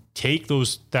take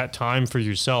that time for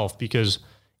yourself, because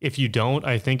if you don't,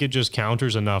 I think it just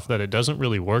counters enough that it doesn't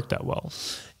really work that well.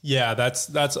 Yeah, that's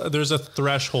there's a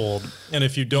threshold. And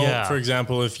if you don't, for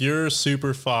example, if you're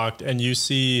super fucked and you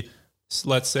see,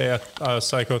 let's say a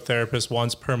psychotherapist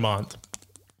once per month,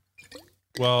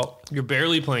 well, you're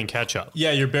barely playing catch up.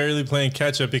 Yeah, you're barely playing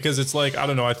catch up, because it's like, I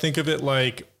don't know, I think of it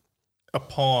like a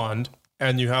pond,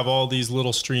 and you have all these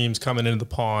little streams coming into the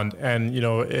pond, and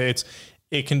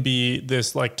it can be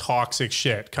this like toxic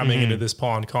shit coming into this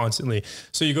pond constantly.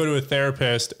 So you go to a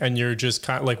therapist and you're just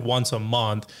kind of like once a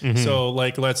month. So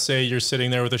like, let's say you're sitting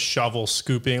there with a shovel,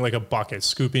 scooping like a bucket,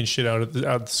 scooping shit out of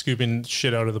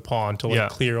the pond to like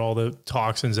clear all the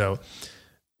toxins out.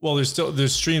 Well,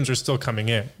 there's streams are still coming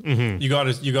in. You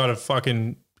gotta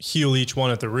fucking heal each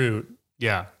one at the root.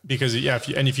 Yeah. Because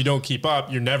if you don't keep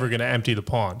up, you're never going to empty the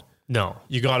pond. No,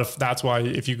 that's why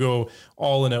if you go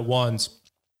all in at once,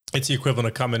 it's the equivalent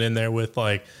of coming in there with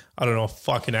like, I don't know, a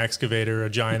fucking excavator, a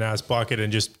giant ass bucket, and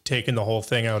just taking the whole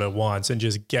thing out at once and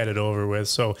just get it over with.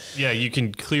 So yeah, you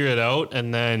can clear it out,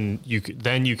 and then you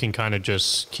can kind of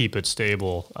just keep it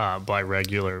stable by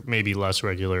maybe less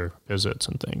regular visits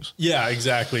and things. Yeah,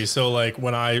 exactly. So like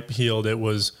when I healed, it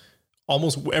was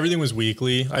almost everything was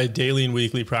weekly. I had daily and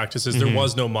weekly practices. There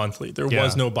was no monthly. There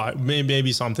was no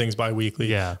maybe some things bi-weekly.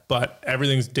 Yeah, but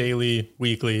everything's daily,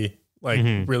 weekly.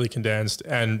 Like really condensed,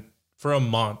 and for a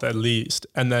month at least,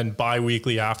 and then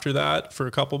bi-weekly after that for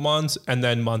a couple months, and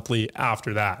then monthly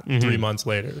after that, 3 months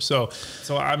later. So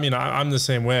I mean, I'm the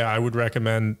same way. I would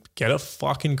recommend get a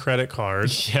fucking credit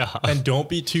card, and don't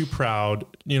be too proud.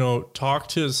 Talk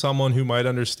to someone who might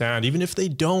understand, even if they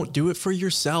don't. Do it for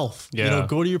yourself.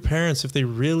 Go to your parents if they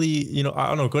really, I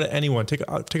don't know. Go to anyone. Take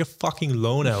a fucking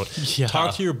loan out.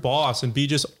 Talk to your boss and be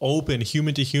just open,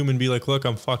 human to human. Be like, look,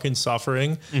 I'm fucking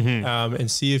suffering,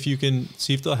 and see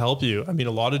if they'll help you. I mean,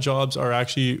 a lot of jobs are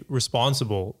actually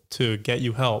responsible to get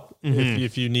you help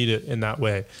if you need it in that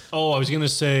way. Oh, I was going to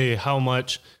say how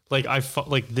much,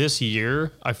 like this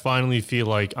year, I finally feel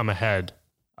like I'm ahead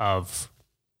of,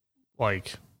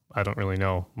 like, I don't really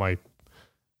know my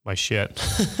shit.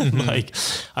 Like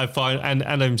I find,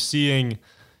 and I'm seeing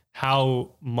how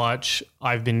much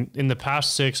I've been in the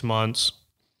past 6 months,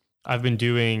 I've been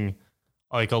doing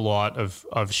like a lot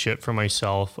of shit for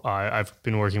myself. I've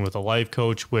been working with a life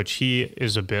coach, which he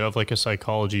is a bit of like a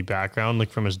psychology background, like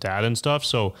from his dad and stuff.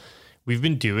 So we've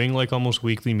been doing like almost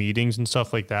weekly meetings and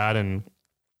stuff like that, and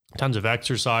tons of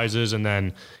exercises. And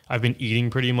then I've been eating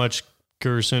pretty much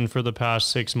Gerson for the past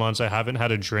 6 months. I haven't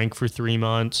had a drink for 3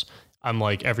 months. I'm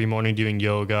like every morning doing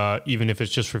yoga, even if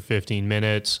it's just for 15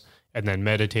 minutes, and then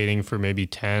meditating for maybe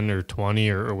 10 or 20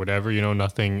 or whatever,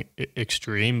 nothing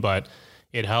extreme, but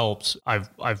it helps.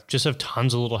 I've just have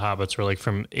tons of little habits where like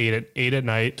from 8 at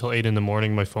night till 8 in the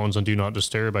morning, my phone's on do not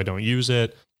disturb. I don't use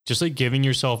it. Just like giving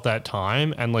yourself that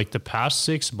time. And like the past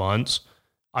 6 months,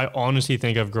 I honestly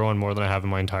think I've grown more than I have in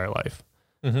my entire life.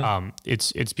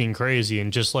 It's been crazy.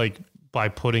 And just like by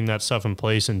putting that stuff in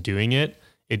place and doing it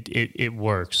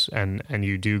works, and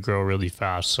you do grow really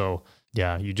fast. So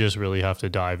yeah, you just really have to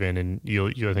dive in, and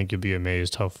I think you'll be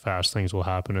amazed how fast things will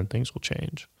happen and things will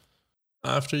change.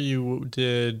 After you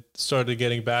started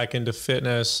getting back into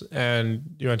fitness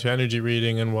and you went to energy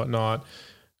reading and whatnot,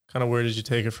 kind of where did you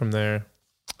take it from there?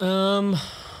 I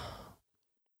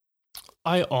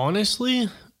honestly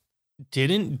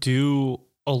didn't do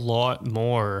a lot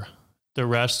more the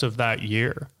rest of that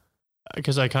year,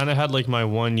 because I kind of had like my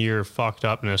 1 year fucked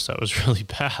upness that was really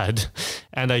bad,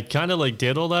 and I kind of like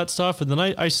did all that stuff. And then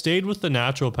I stayed with the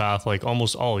naturopath like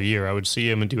almost all year. I would see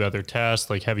him and do other tests,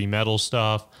 like heavy metal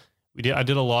stuff. I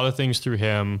did a lot of things through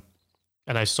him,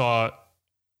 and I saw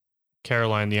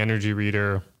Caroline, the energy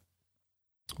reader,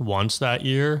 once that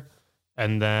year.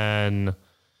 And then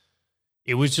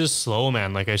it was just slow,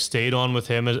 man. Like I stayed on with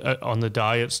him on the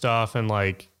diet stuff, and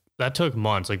like that took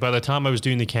months. Like by the time I was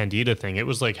doing the Candida thing, it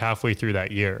was like halfway through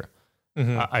that year,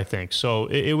 I think. So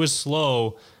it was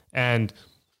slow, and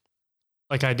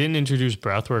like I didn't introduce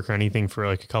breathwork or anything for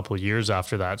like a couple of years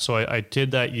after that. So I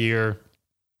did that year.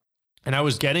 And I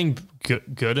was getting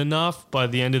good enough by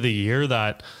the end of the year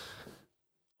that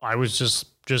I was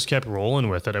just kept rolling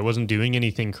with it. I wasn't doing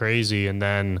anything crazy. And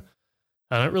then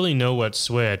I don't really know what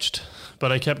switched,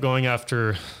 but I kept going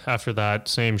after that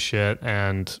same shit.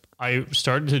 And I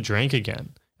started to drink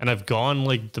again. And I've gone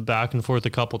like the back and forth a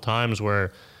couple times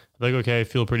where like, okay, I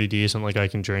feel pretty decent. Like I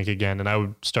can drink again. And I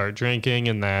would start drinking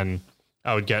and then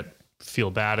I would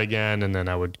feel bad again. And then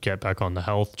I would get back on the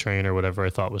health train or whatever I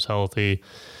thought was healthy.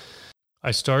 I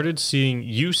started seeing,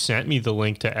 you sent me the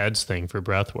link to Ed's thing for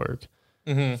breath work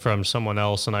from someone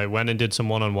else. And I went and did some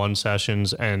one-on-one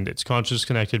sessions, and it's conscious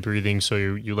connected breathing. So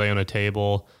you lay on a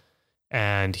table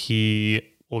and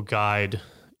he will guide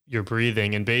your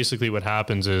breathing. And basically what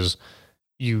happens is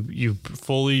you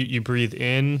breathe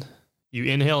in, you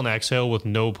inhale and exhale with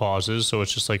no pauses. So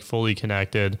it's just like fully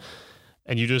connected,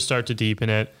 and you just start to deepen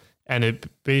it. And it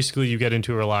basically, you get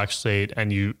into a relaxed state,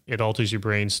 and it alters your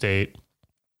brain state,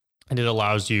 and it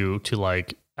allows you to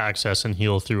like access and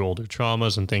heal through older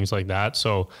traumas and things like that.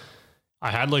 So I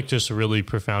had like just really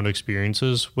profound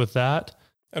experiences with that.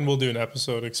 And we'll do an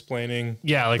episode explaining.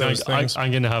 Yeah, like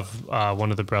I'm going to have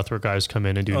one of the breathwork guys come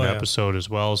in and do an episode as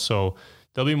well. So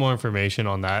there'll be more information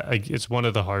on that. It's one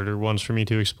of the harder ones for me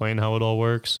to explain how it all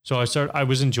works. So I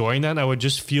was enjoying that, and I would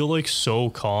just feel like so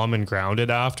calm and grounded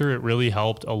after. It really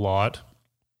helped a lot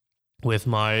with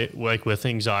my, like with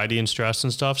anxiety and stress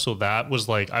and stuff. So that was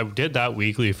like, I did that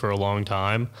weekly for a long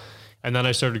time. And then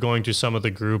I started going to some of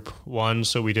the group ones.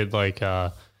 So we did like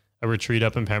a retreat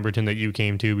up in Pemberton that you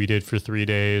came to. We did for 3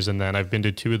 days. And then I've been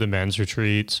to 2 of the men's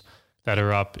retreats that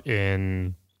are up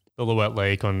in Illilouette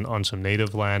Lake on some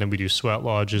native land, and we do sweat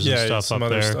lodges and stuff some up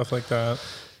other there. Stuff like that.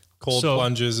 Cold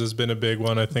plunges has been a big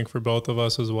one, I think, for both of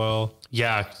us as well.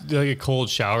 Yeah, like a cold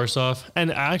shower stuff.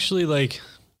 And actually, like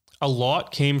a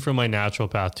lot came from my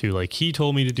naturopath too. Like he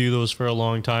told me to do those for a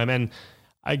long time. And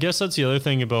I guess that's the other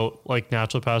thing about like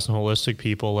naturopaths and holistic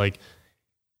people. Like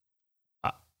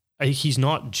he's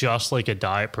not just like a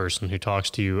diet person who talks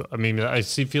to you. I mean,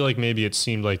 feel like maybe it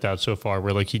seemed like that so far,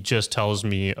 where like he just tells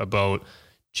me about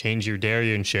change your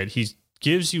dairy and shit. He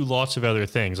gives you lots of other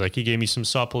things. Like he gave me some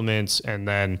supplements and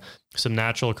then some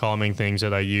natural calming things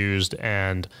that I used,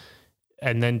 and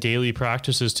then daily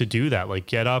practices to do that, like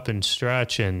get up and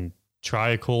stretch and try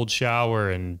a cold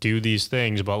shower and do these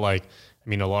things. But like, I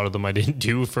mean, a lot of them I didn't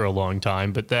do for a long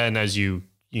time, but then as you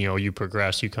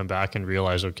progress, you come back and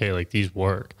realize, okay, like these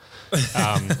work.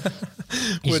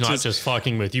 He's not just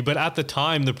fucking with you. But at the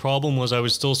time, the problem was I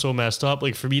was still so messed up.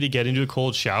 Like for me to get into a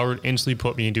cold shower, it instantly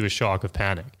put me into a shock of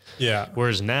panic. Yeah.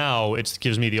 Whereas now it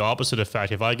gives me the opposite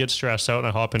effect. If I get stressed out and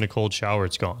I hop in a cold shower,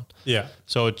 it's gone. Yeah.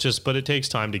 So but it takes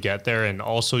time to get there. And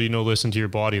also, listen to your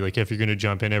body. Like if you're going to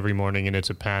jump in every morning and it's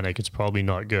a panic, it's probably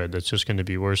not good. That's just going to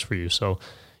be worse for you. So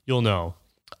you'll know.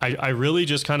 I really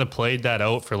just kind of played that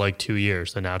out for like 2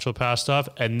 years, the naturopath stuff.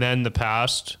 And then the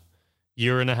past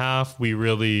year and a half,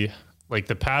 the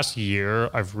past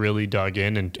year, I've really dug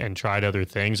in and tried other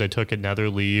things. I took another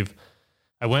leave.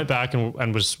 I went back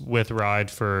and was with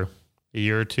Ride for a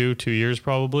year or 2 years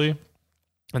probably.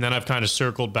 And then I've kind of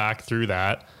circled back through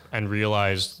that and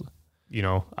realized,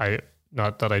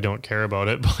 not that I don't care about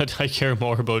it, but I care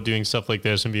more about doing stuff like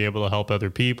this and be able to help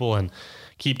other people and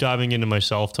keep diving into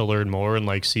myself to learn more and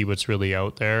like see what's really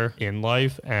out there in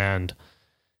life. And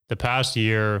the past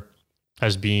year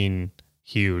has been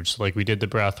huge. Like we did the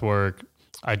breath work.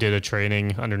 I did a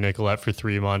training under Nicolette for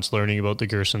 3 months, learning about the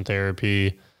Gerson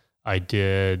therapy. I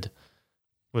did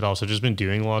what else? I've just been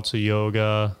doing lots of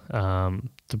yoga.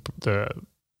 The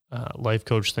life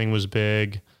coach thing was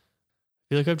big. I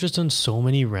feel like I've just done so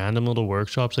many random little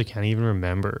workshops I can't even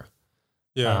remember.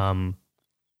 Yeah.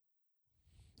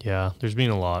 Yeah, there's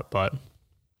been a lot, but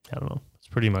I don't know. That's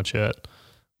pretty much it.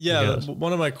 Yeah,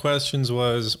 one of my questions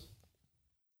was,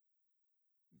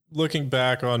 looking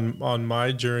back on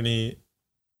my journey,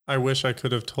 I wish I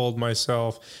could have told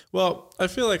myself, well, I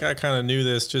feel like I kind of knew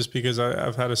this just because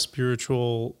I've had a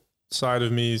spiritual side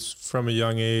of me from a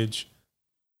young age.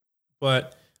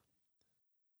 But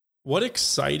what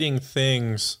exciting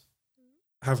things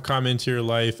have come into your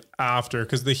life after?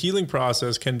 Because the healing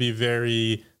process can be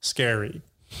very scary.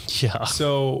 Yeah.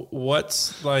 So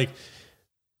what's like,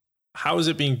 how is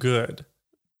it being good?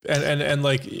 And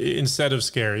like, instead of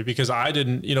scary, because I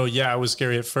didn't, it was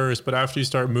scary at first, but after you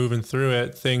start moving through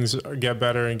it, things get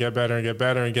better and get better and get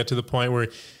better and get to the point where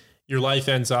your life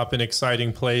ends up in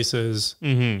exciting places,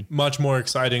 much more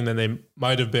exciting than they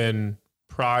might have been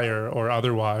prior or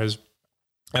otherwise.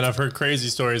 And I've heard crazy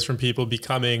stories from people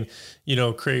becoming,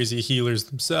 crazy healers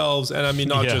themselves. And I mean,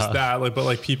 not just that, but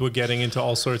like people getting into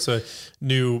all sorts of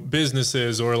new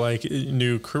businesses or like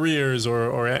new careers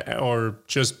or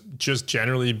just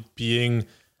generally being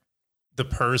the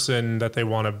person that they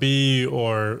want to be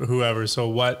or whoever. So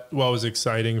what was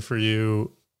exciting for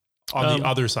you on the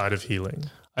other side of healing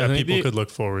that people could look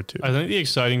forward to? I think the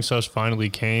exciting stuff finally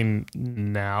came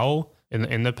now.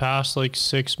 in the past like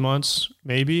 6 months,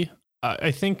 maybe.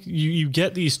 I think you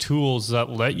get these tools that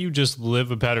let you just live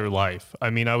a better life.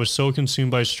 I mean, I was so consumed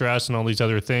by stress and all these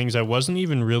other things. I wasn't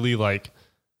even really like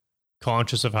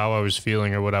conscious of how I was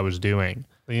feeling or what I was doing.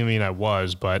 I mean, I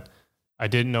was, but I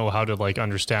didn't know how to like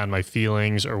understand my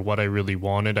feelings or what I really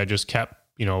wanted. I just kept,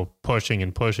 pushing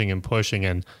and pushing and pushing.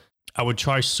 And I would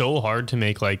try so hard to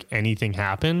make like anything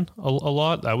happen a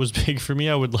lot. That was big for me.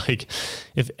 I would like,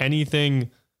 if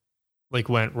anything like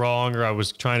went wrong or I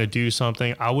was trying to do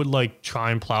something, I would like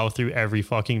try and plow through every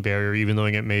fucking barrier, even though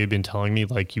it may have been telling me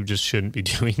like, you just shouldn't be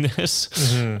doing this.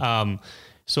 Mm-hmm.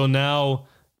 So now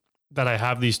that I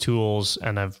have these tools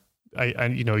and I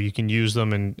you can use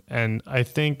them and I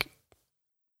think,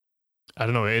 I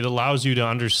don't know, it allows you to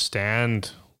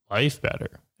understand life better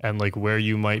and like where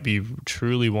you might be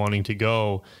truly wanting to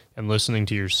go and listening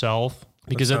to yourself.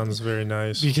 Because that sounds very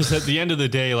nice. Because at the end of the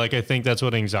day, like I think that's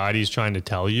what anxiety is trying to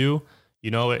tell you.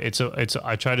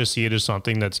 I try to see it as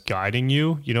something that's guiding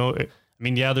you.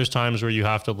 There's times where you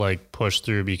have to like push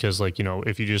through because like,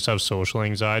 if you just have social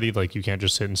anxiety, like you can't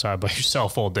just sit inside by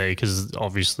yourself all day because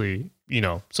obviously,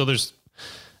 so there's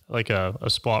like a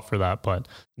spot for that. But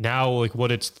now like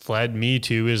what it's led me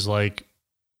to is like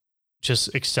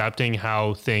just accepting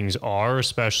how things are,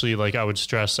 especially like I would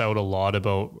stress out a lot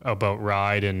about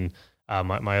Ride and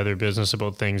my other business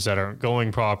about things that aren't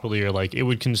going properly, or like it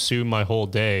would consume my whole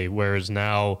day. Whereas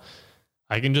now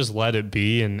I can just let it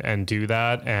be and do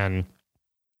that. And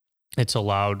it's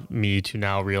allowed me to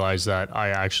now realize that I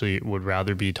actually would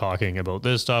rather be talking about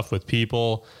this stuff with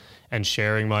people and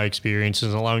sharing my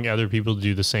experiences and allowing other people to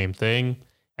do the same thing.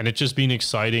 And it's just been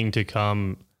exciting to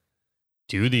come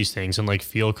do these things and like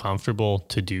feel comfortable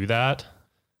to do that.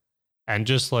 And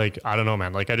just like, I don't know,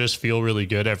 man, like I just feel really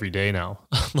good every day now.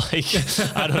 Like,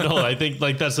 I don't know. I think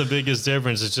like that's the biggest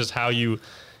difference. It's just how you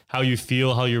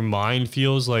feel, how your mind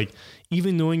feels. Like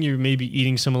even knowing you're maybe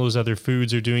eating some of those other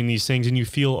foods or doing these things and you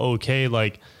feel okay.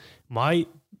 Like my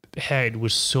head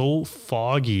was so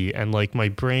foggy and like my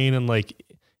brain and like,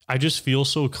 I just feel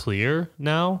so clear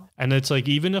now. And it's like,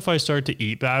 even if I start to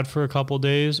eat bad for a couple of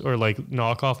days or like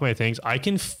knock off my things, I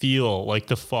can feel like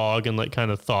the fog and like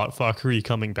kind of thought fuckery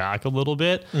coming back a little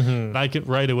bit. Mm-hmm. And I can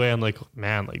right away, I'm like,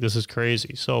 man, like this is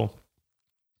crazy. So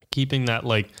keeping that,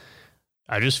 like,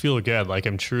 I just feel good. Like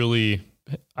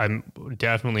I'm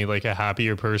definitely like a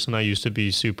happier person. I used to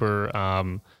be super,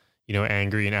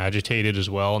 angry and agitated as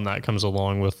well. And that comes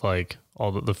along with like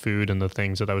all the food and the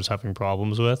things that I was having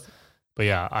problems with. But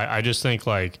yeah, I just think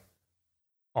like,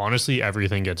 honestly,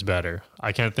 everything gets better.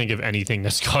 I can't think of anything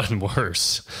that's gotten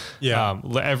worse. Yeah.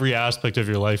 Every aspect of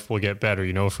your life will get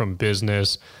better, from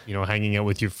business, hanging out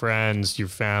with your friends, your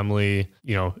family,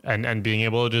 and being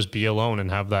able to just be alone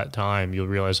and have that time. You'll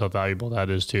realize how valuable that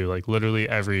is too. Like literally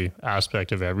every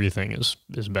aspect of everything is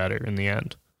better in the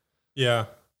end. Yeah.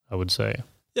 I would say.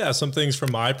 Yeah. Some things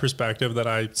from my perspective that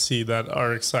I see that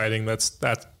are exciting. That's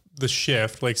the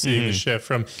shift, like seeing the shift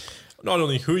from not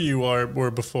only who you were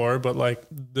before, but like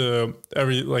the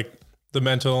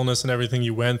mental illness and everything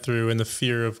you went through and the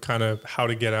fear of kind of how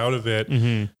to get out of it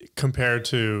compared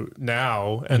to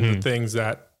now and the things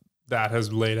that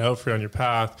has laid out for you on your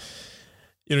path.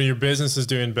 Your business is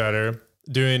doing better,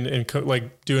 doing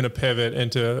a pivot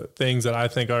into things that I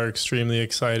think are extremely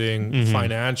exciting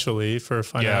financially for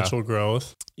financial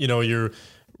growth. You're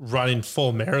running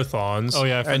full marathons. Oh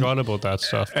yeah, I forgot about that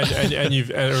stuff. And you've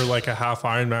or like a half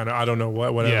Ironman. I don't know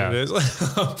whatever it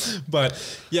is.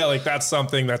 But yeah, like that's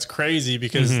something that's crazy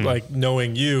because like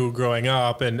knowing you growing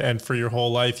up and for your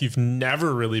whole life, you've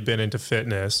never really been into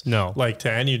fitness. No, like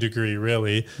to any degree,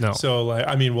 really. No. So like,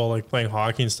 like playing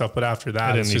hockey and stuff, but after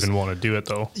that, I didn't even want to do it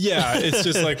though. Yeah, it's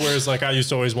just like whereas like I used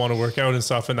to always want to work out and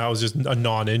stuff, and that was just a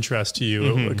non-interest to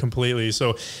you completely.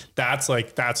 So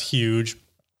that's huge.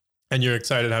 And you're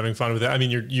excited having fun with it. I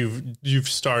mean, you've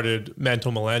started Mental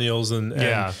Millennials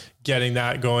and getting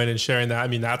that going and sharing that. I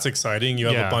mean, that's exciting. You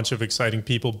have a bunch of exciting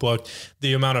people booked.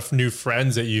 The amount of new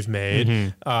friends that you've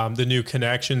made, the new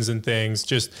connections and things.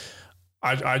 Just,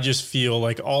 I just feel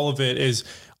like all of it is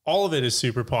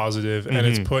super positive, and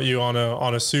it's put you on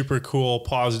a super cool,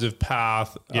 positive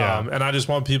path. And I just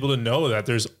want people to know that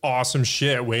there's awesome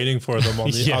shit waiting for them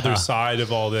on the other side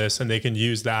of all this, and they can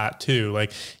use that too.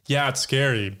 Like, yeah, it's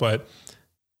scary, but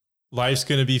life's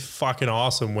going to be fucking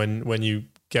awesome when you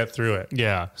get through it.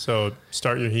 Yeah. So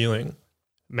start your healing.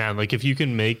 Man, like if you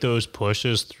can make those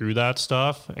pushes through that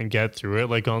stuff and get through it,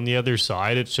 like on the other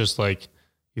side, it's just like,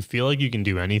 you feel like you can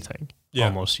do anything. Yeah.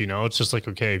 Almost, it's just like,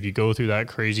 okay, if you go through that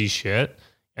crazy shit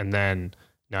and then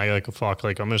now you're like, oh, fuck,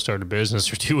 like I'm going to start a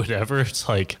business or do whatever. It's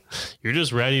like, you're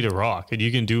just ready to rock and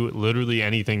you can do literally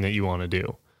anything that you want to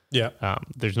do. Yeah.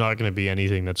 There's not going to be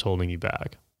anything that's holding you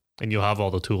back, and you'll have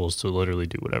all the tools to literally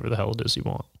do whatever the hell it is you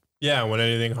want. Yeah. When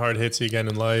anything hard hits you again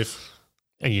in life,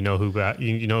 and you know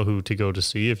who to go to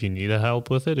see if you need help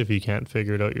with it, if you can't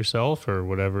figure it out yourself or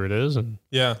whatever it is. And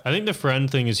yeah, I think the friend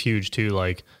thing is huge too.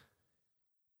 Like,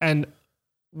 and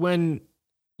when,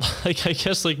 like, I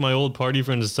guess like my old party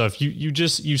friends and stuff,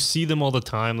 you see them all the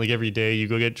time, like every day you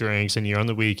go get drinks, and you're on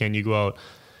the weekend, you go out.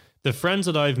 The friends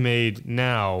that I've made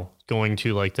now going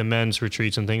to like the men's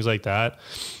retreats and things like that,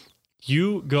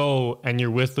 you go and you're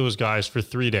with those guys for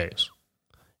 3 days,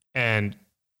 and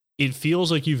it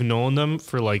feels like you've known them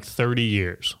for like 30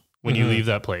 years when you leave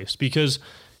that place. Because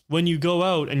when you go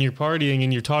out and you're partying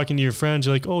and you're talking to your friends,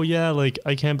 you're like, oh yeah, like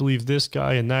I can't believe this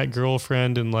guy and that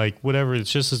girlfriend and like whatever.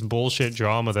 It's just this bullshit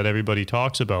drama that everybody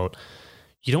talks about.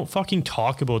 You don't fucking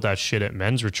talk about that shit at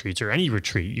men's retreats or any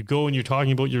retreat. You go and you're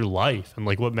talking about your life and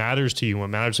like what matters to you, what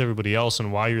matters to everybody else,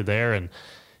 and why you're there. And,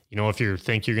 you know, if you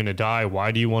think you're going to die,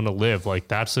 why do you want to live? Like,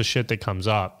 that's the shit that comes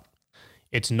up.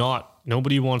 It's not,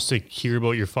 nobody wants to hear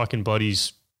about your fucking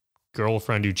buddy's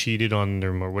girlfriend who cheated on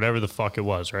them or whatever the fuck it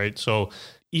was, right? So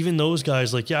even those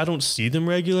guys, like, yeah, I don't see them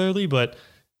regularly, but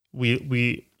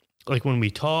we like when we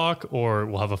talk, or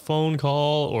we'll have a phone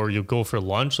call, or you'll go for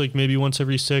lunch like maybe once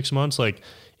every 6 months, like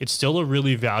it's still a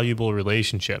really valuable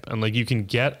relationship. And like you can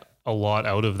get a lot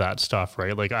out of that stuff,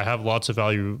 right? Like I have lots of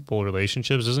valuable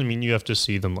relationships. Doesn't mean you have to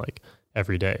see them like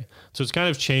every day. So it's kind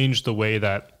of changed the way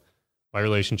that my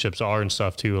relationships are and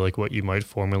stuff too, like what you might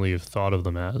formerly have thought of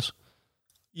them as.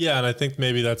 Yeah. And I think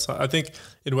maybe I think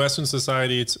in Western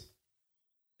society,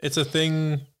 it's a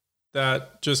thing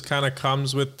that just kind of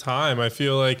comes with time. I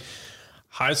feel like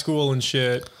high school and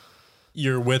shit,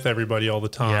 you're with everybody all the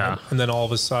time. Yeah. And then all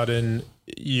of a sudden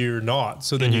you're not.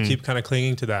 So then you keep kind of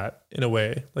clinging to that in a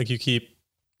way. Like you keep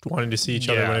wanting to see each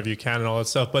other whenever you can and all that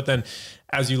stuff. But then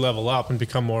as you level up and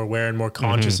become more aware and more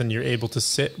conscious and you're able to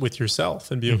sit with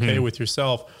yourself and be okay with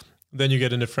yourself, then you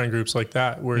get into friend groups like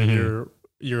that where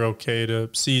you're okay to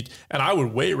see. And I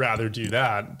would way rather do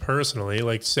that personally,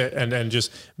 like sit and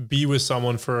just be with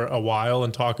someone for a while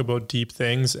and talk about deep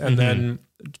things and then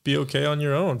be okay on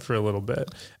your own for a little bit.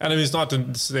 And I mean, it's not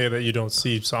to say that you don't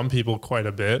see some people quite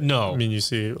a bit. No. I mean, you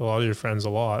see a lot of your friends a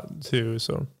lot too.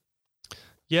 So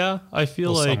yeah, I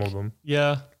feel like some of them.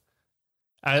 Yeah.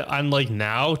 I'm like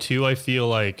now too, I feel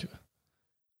like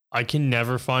I can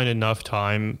never find enough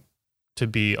time to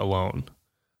be alone.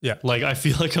 Yeah. Like I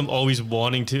feel like I'm always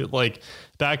wanting to, like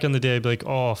back in the day, I'd be like,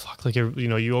 oh fuck, like, you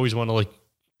know, you always want to like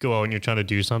go out and you're trying to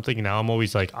do something. And now I'm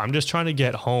always like, I'm just trying to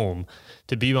get home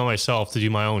to be by myself, to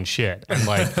do my own shit. And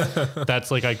like,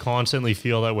 that's like, I constantly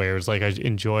feel that way. It's like, I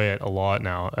enjoy it a lot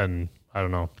now. And I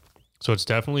don't know. So it's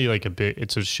definitely like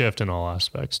it's a shift in all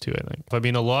aspects too, I think. I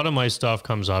mean, a lot of my stuff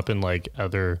comes up in like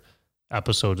other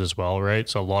episodes as well, right?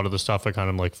 So a lot of the stuff I kind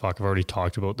of like, fuck, I've already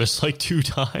talked about this like 2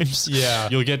 times. Yeah.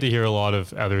 You'll get to hear a lot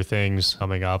of other things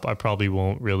coming up. I probably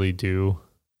won't really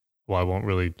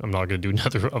I'm not going to do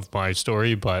another of my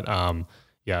story, but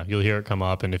yeah, you'll hear it come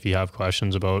up. And if you have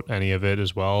questions about any of it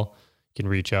as well, you can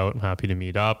reach out. I'm happy to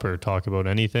meet up or talk about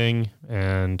anything.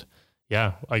 And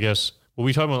yeah, I guess what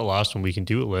we talked about the last one, we can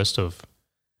do a list of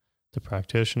the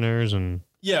practitioners and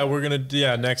yeah, we're going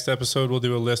to, next episode, we'll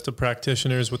do a list of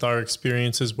practitioners with our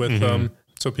experiences with them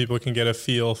so people can get a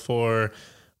feel for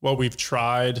what we've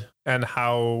tried and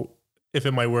how, if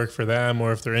it might work for them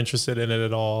or if they're interested in it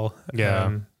at all.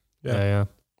 Yeah. Yeah.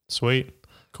 Sweet.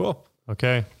 Cool.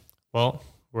 Okay. Well,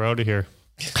 we're out of here.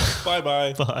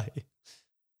 Bye-bye. Bye.